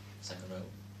 second row.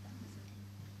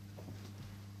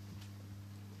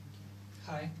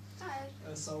 Hi. Hi.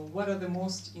 So what are the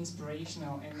most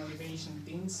inspirational and motivation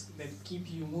things that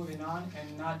keep you moving on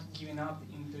and not giving up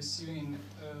in pursuing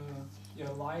your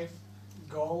life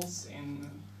goals and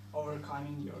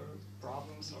overcoming your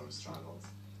problems or struggles?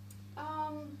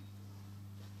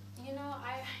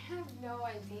 I have no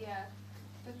idea.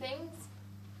 The things,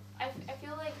 I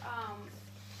feel like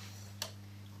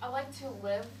I like to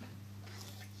live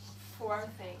for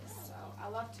things. So I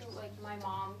love to, my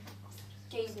mom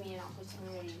gave me an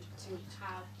opportunity to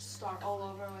start all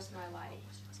over with my life.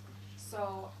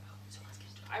 So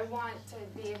I want to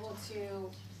be able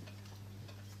to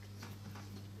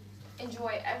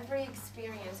enjoy every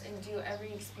experience and do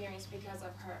every experience because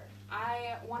of her.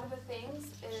 One of the things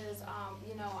is,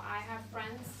 I have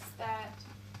friends that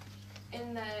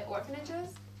in the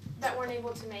orphanages that weren't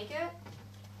able to make it,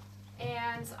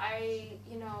 and I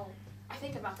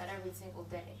think about that every single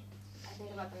day. I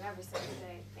think about them every single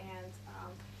day, and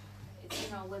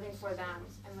it's living for them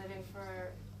and living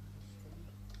for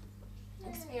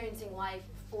experiencing life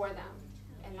for them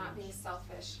and not being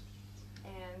selfish,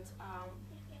 and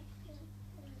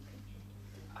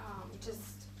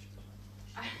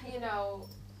I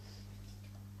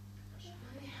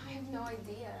have no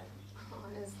idea,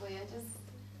 honestly. I just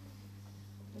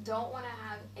don't want to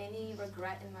have any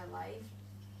regret in my life.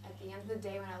 At the end of the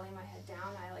day, when I lay my head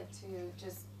down, I like to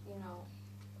just,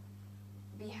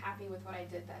 be happy with what I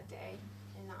did that day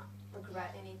and not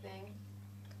regret anything.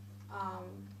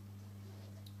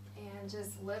 And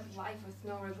just live life with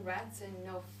no regrets and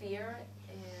no fear.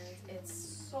 And it's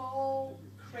so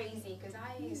crazy because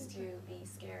I used to be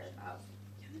scared of,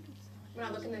 when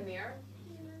I look in the mirror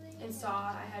and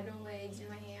saw I had no legs in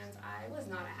my hands, I was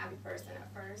not a happy person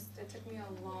at first. It took me a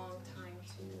long time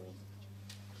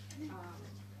to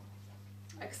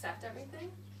accept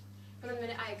everything. But the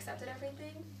minute I accepted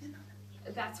everything,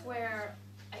 that's where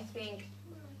I think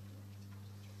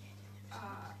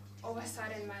all of a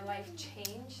sudden my life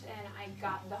changed, and I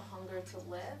got the hunger to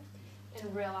live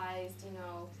and realized,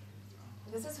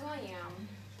 this is who I am,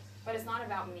 but it's not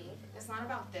about me. It's not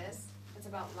about this. It's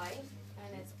about life,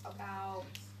 and it's about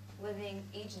living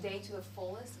each day to the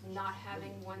fullest, not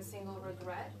having one single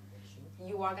regret.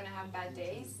 You are going to have bad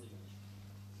days.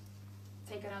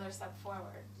 Take another step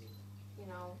forward.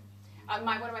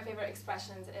 one of my favorite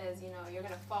expressions is, you're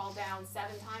gonna fall down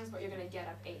 7 times, but you're gonna get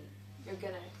up 8. You're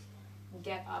gonna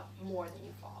get up more than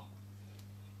you fall.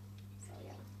 So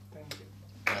yeah. Thank you.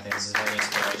 I think this is very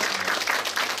inspirational.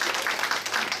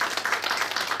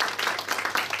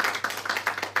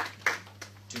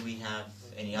 Do we have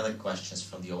any other questions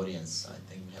from the audience? I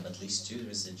think we have at least 2.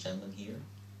 There's a gentleman here.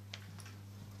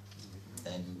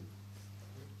 Then,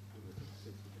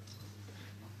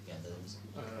 yeah, there's...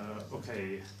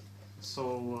 Okay,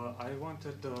 so I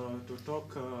wanted to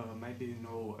talk, maybe you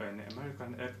know an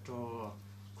American actor,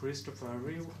 Christopher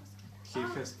Reeve. He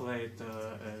has played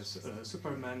as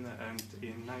Superman, and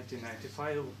in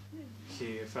 1995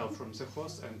 he fell from the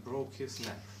horse and broke his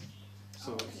neck.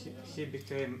 So he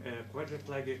became a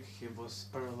quadriplegic. He was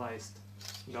paralyzed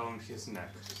down his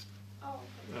neck.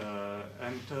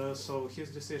 And so his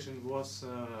decision was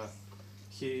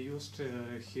he used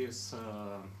his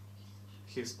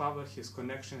power, his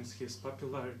connections, his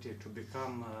popularity to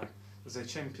become the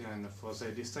champion for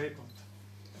the disabled.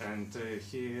 And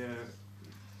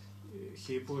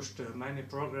he pushed many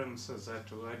programs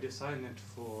that were designed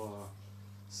for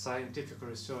scientific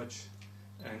research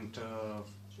and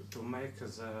to make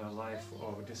the life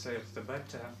of disabled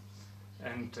better.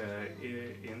 And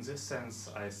in this sense,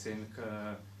 I think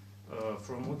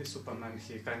from movie Superman,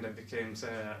 he kind of became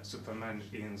the Superman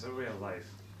in the real life.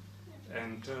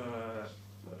 And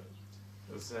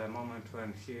the moment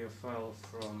when he fell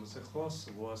from the horse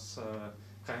was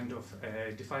kind of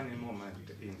a defining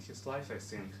moment in his life, I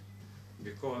think,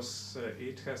 because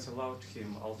it has allowed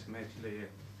him ultimately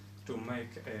to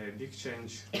make a big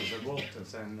change to the world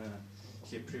than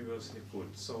he previously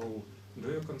could. So, do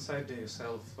you consider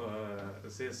yourself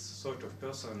this sort of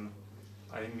person?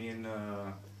 I mean,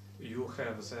 you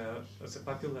have the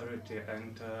popularity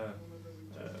and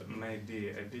maybe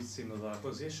a bit similar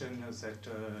position that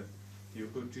you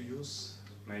could use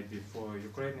maybe for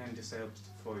Ukrainian disabled,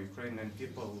 for Ukrainian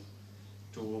people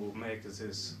to make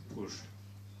this push.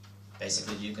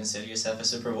 Basically, do you consider yourself a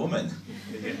superwoman?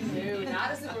 No,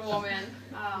 not a superwoman.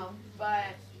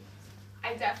 But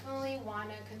I definitely want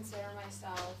to consider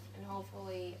myself and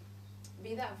hopefully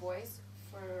be that voice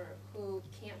for who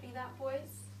can't be that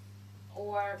voice,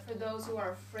 or for those who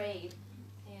are afraid.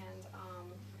 And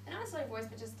not necessarily voice,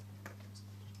 but just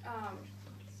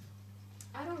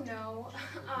I don't know.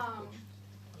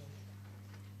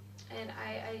 And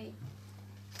I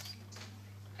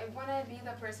want to be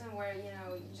the person where you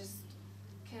just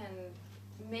can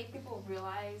make people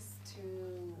realize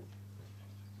to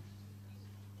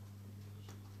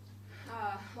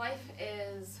life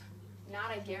is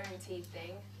not a guaranteed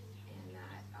thing, and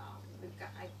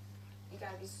that you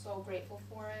gotta be so grateful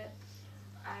for it.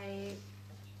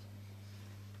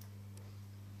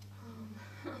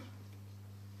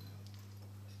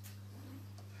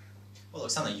 Well,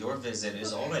 Oksana, your visit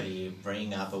is already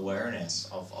bringing up awareness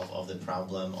of the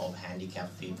problem of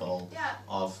handicapped people,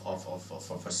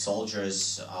 for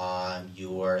soldiers.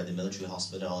 You were at the military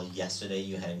hospital yesterday.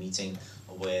 You had a meeting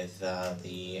with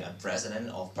the president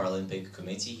of Paralympic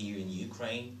Committee here in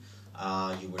Ukraine.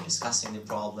 You were discussing the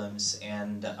problems,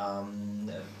 and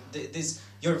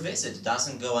your visit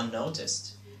doesn't go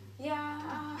unnoticed.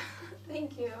 Yeah,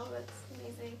 thank you. That's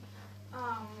amazing.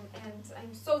 And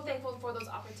I'm so thankful for those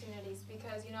opportunities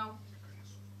because,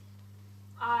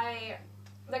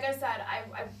 like I said,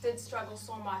 I did struggle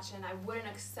so much, and I wouldn't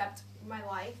accept my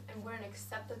life and wouldn't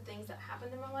accept the things that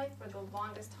happened in my life for the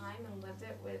longest time and lived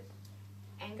it with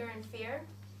anger and fear.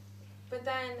 But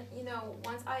then,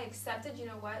 once I accepted,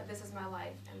 this is my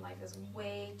life, and life is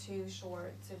way too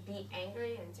short to be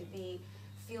angry and to be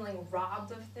feeling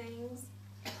robbed of things,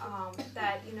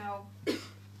 that,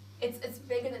 it's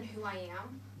bigger than who I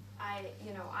am. I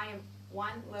am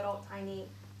one little tiny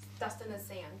dust in the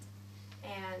sand,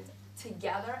 and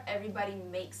together everybody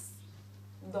makes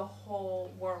the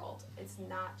whole world. It's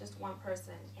not just one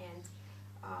person, and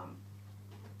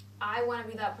I want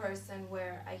to be that person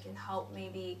where I can help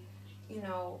maybe, be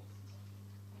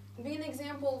an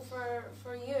example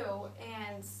for you,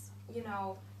 and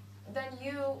then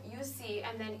you see,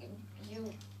 and then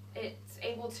it's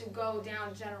able to go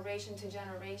down generation to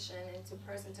generation and to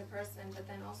person, but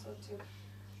then also to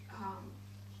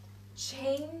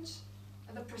change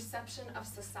the perception of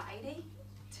society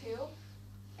too.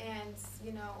 And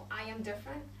I am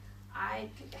different. I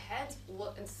peek ahead,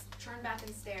 look, and turn back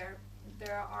and stare.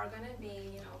 There are gonna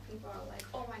be people are like,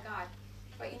 oh my God,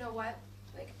 but you know what?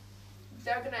 Like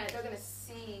they're gonna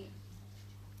see.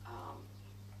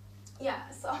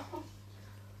 So.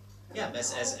 Yeah,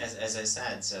 as I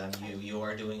said, you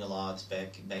are doing a lot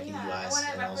back in the US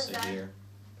and also here.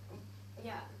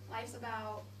 Yeah, life's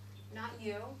about not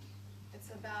you, It's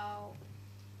about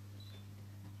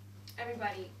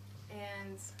everybody,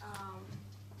 and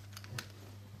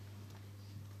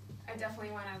I definitely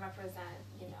want to represent,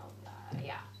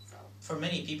 yeah. So for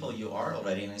many people, you are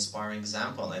already an inspiring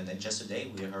example, and just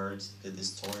today we heard the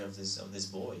story of this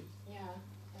boy. Yeah.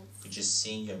 Just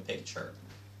seeing your picture,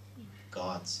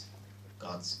 God's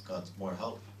more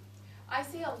help. I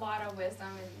see a lot of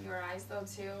wisdom in your eyes, though,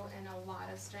 too, and a lot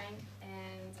of strength.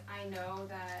 And I know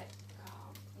that,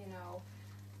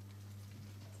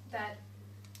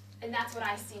 and that's what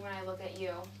I see when I look at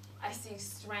you. I see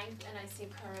strength, and I see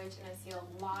courage, and I see a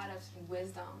lot of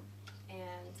wisdom.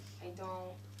 And I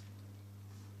don't,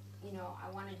 I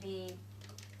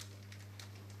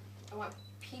want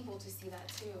people to see that,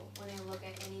 too, when they look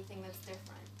at anything that's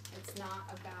different. It's not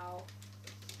about,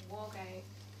 well, okay,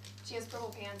 she has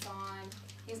purple pants on,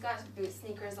 he's got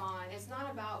sneakers on. It's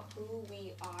not about who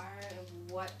we are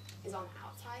and what is on the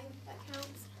outside that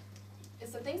counts.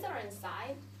 It's the things that are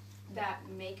inside that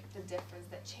make the difference,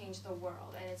 that change the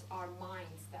world. And it's our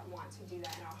minds that want to do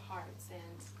that, in our hearts. And,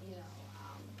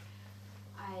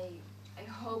 I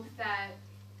hope that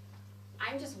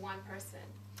I'm just one person.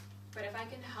 But if I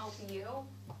can help you,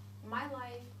 my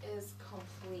life is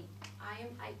complete.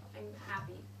 I'm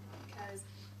happy because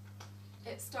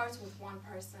it starts with one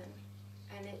person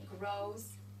and it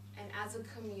grows, and as a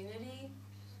community,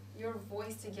 your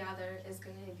voice together is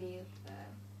going to be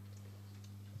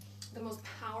the most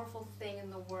powerful thing in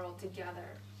the world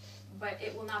together, but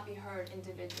it will not be heard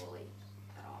individually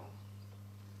at all.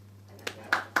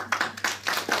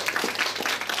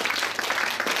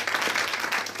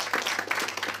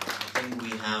 I think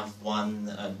we have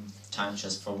time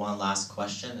just for one last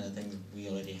question, and I think we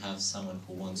already have someone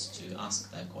who wants to ask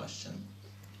that question.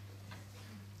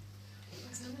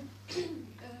 Oksana,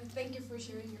 thank you for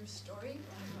sharing your story. I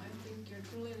think you're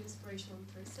truly an inspirational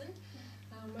person.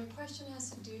 My question has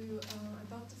to do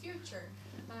about the future.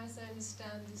 As I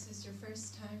understand, this is your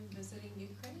first time visiting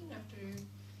Ukraine after you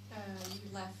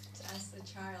left as a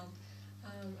child.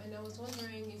 And I was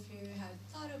wondering if you had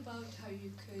thought about how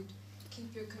you could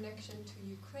keep your connection to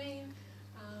Ukraine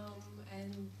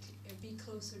and be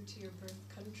closer to your birth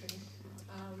country.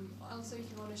 Also, if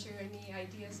you want to share any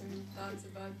ideas and thoughts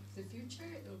about the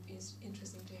future, it would be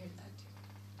interesting to hear that too.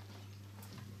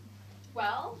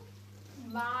 Well,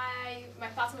 my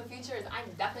thoughts on the future is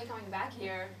I'm definitely coming back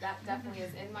here. That definitely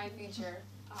is in my future.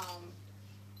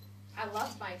 I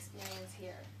loved my experience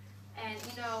here. And,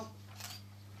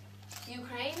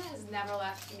 Ukraine has never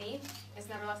left me. It's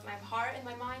never left my heart and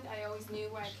my mind. I always knew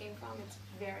where I came from. It's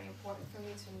very important for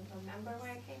me to remember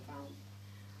where I came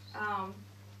from.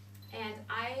 And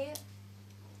I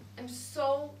am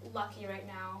so lucky right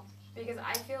now because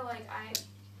I feel like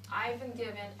I've been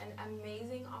given an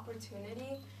amazing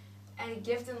opportunity and a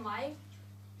gift in life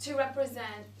to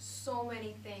represent so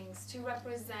many things, to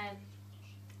represent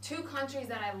two countries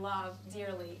that I love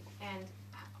dearly and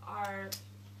are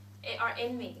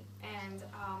in me. And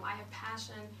I have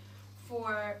passion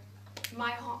for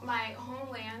my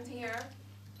homeland here,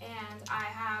 and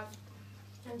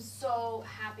I'm so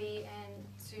happy and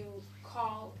to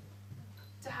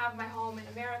have my home in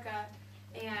America,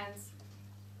 and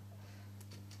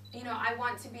I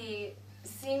want to be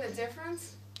seeing the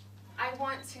difference. I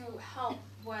want to help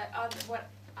what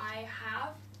I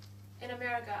have in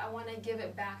America. I want to give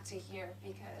it back to here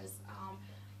because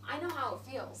I know how it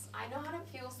feels. I know how it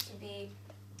feels to be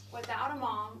without a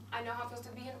mom. I know how it feels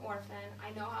to be an orphan. I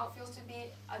know how it feels to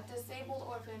be a disabled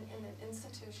orphan in an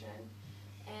institution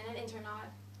and an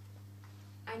internat.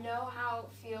 I know how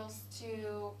it feels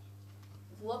to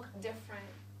look different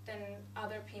than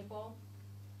other people,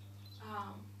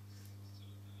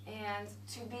 and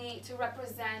to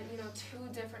represent two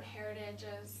different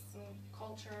heritages and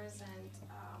cultures,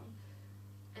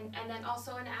 and then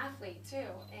also an athlete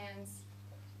too. And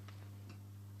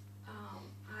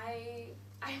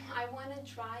I want to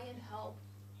try and help.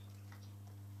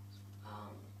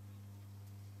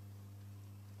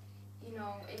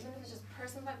 Even if it's just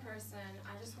person by person,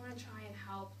 I just want to try and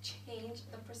help change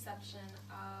the perception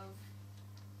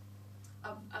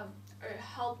or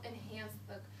help enhance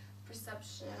the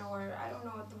perception, or I don't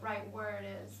know what the right word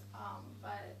is,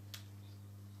 but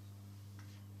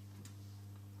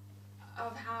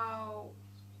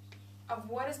of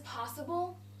what is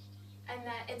possible, and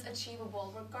that it's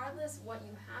achievable, regardless what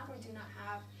you have or do not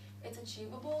have. It's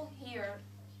achievable here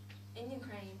in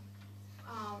Ukraine.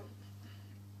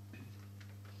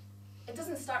 It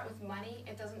doesn't start with money.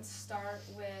 It doesn't start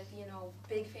with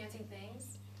big fancy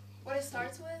things. What it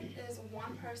starts with is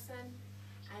one person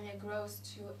and it grows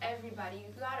to everybody.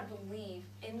 You gotta believe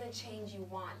in the change you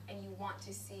want, and you want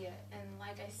to see it. And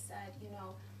like I said, you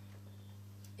know,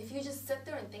 if you just sit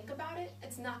there and think about it,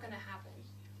 it's not gonna happen.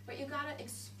 But you gotta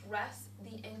express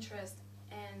the interest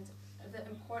and the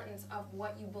importance of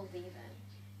what you believe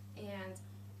in. And,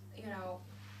 you know...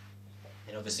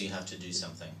 And obviously you have to do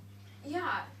something.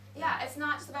 Yeah, it's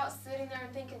not just about sitting there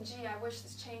and thinking, gee, I wish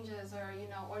this changes, or, you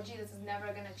know, or gee, this is never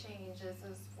gonna change, this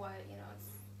is what, you know,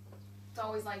 it's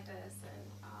always like this.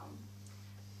 And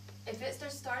if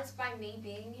it starts by me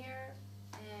being here,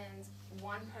 and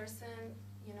one person,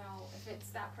 you know, if it's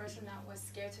that person that was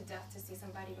scared to death to see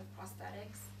somebody with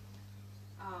prosthetics,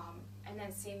 and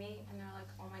then see me, and they're like,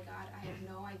 oh my God, I had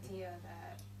no idea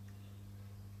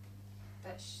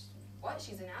what,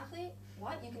 she's an athlete?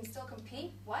 What, you can still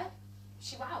compete? What?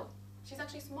 Wow, she's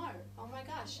actually smart. Oh my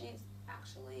gosh, she's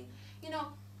actually, you know,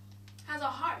 has a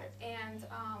heart. And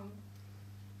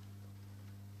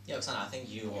yeah, Oksana, I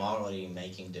think you are already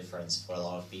making difference for a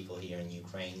lot of people here in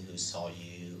Ukraine who saw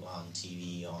you on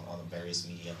TV, on various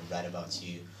media, who read about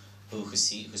you, who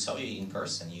saw you in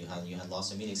person. You had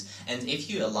lots of meetings. And if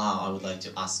you allow, I would like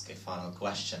to ask a final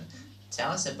question.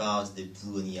 Tell us about the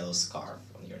blue and yellow scarf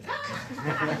on your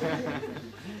neck.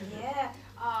 Yeah.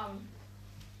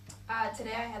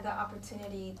 Today I had the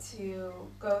opportunity to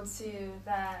go to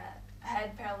the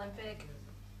head Paralympic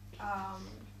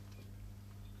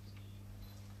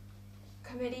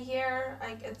committee here.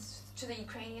 It's to the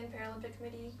Ukrainian Paralympic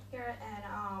committee here,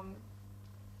 and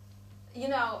you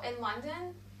know, in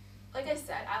London, like I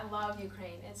said, I love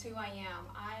Ukraine. It's who I am.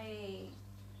 I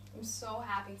am so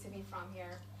happy to be from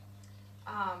here.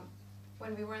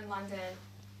 When we were in London,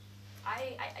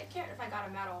 I cared if I got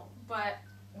a medal, but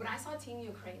when I saw Team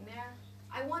Ukraine there,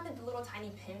 I wanted the little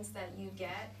tiny pins that you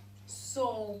get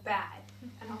so bad.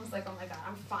 And I was like, oh my God,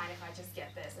 I'm fine if I just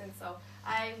get this. And so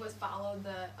I followed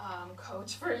the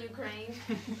coach for Ukraine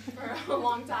for a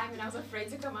long time, and I was afraid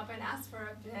to come up and ask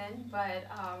for a pin, but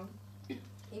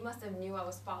he must have knew I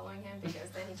was following him, because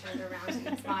then he turned around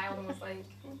and smiled and was like,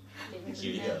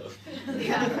 here you go.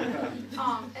 Yeah.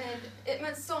 And it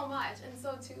meant so much. And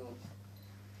so too,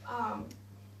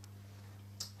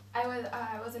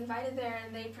 I was invited there,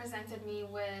 and they presented me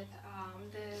with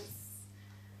this.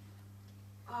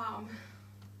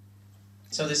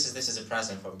 So this is a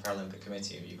present from Paralympic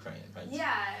Committee of Ukraine, right?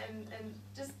 Yeah, and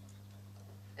just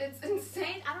it's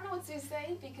insane. I don't know what to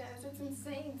say, because it's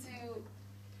insane to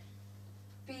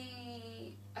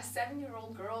be a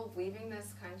 7-year-old girl leaving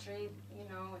this country, you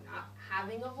know, not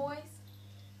having a voice,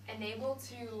 and able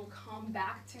to come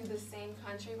back to the same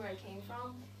country where I came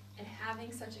from, and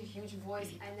having such a huge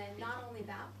voice, and then not only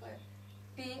that, but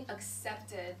being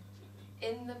accepted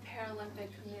in the Paralympic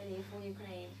Committee for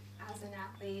Ukraine as an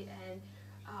athlete and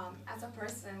as a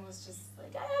person was just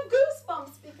like, I have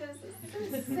goosebumps, because it's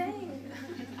insane.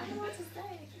 I don't know what to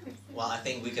say. Well, I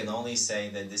think we can only say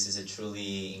that this is a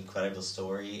truly incredible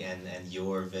story, and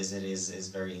your visit is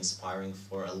very inspiring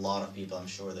for a lot of people. I'm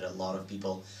sure that a lot of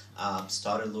people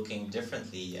started looking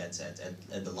differently at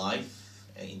the life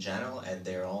in general, at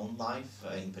their own life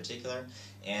in particular,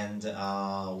 and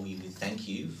we thank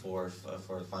you for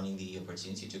finding the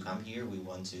opportunity to come here. We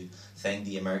want to thank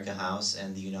the America House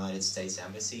and the United States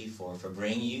Embassy for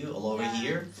bringing you all over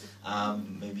here.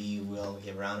 Maybe we'll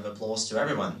give a round of applause to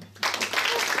everyone.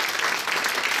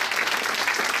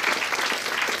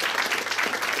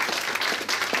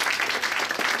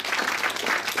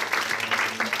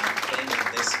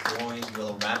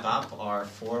 We'll wrap up our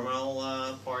formal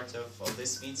part of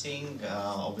this meeting.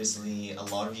 Obviously, a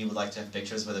lot of you would like to have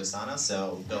pictures with Oksana,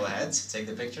 so go ahead, take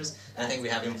the pictures. And I think we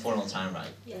have informal time, right?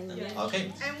 Yeah.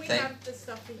 Okay. And we have the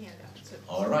stuff to hand out, too.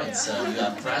 All right, so you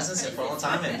have presents, informal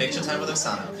time, and picture time with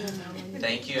Oksana.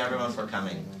 Thank you, everyone, for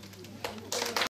coming.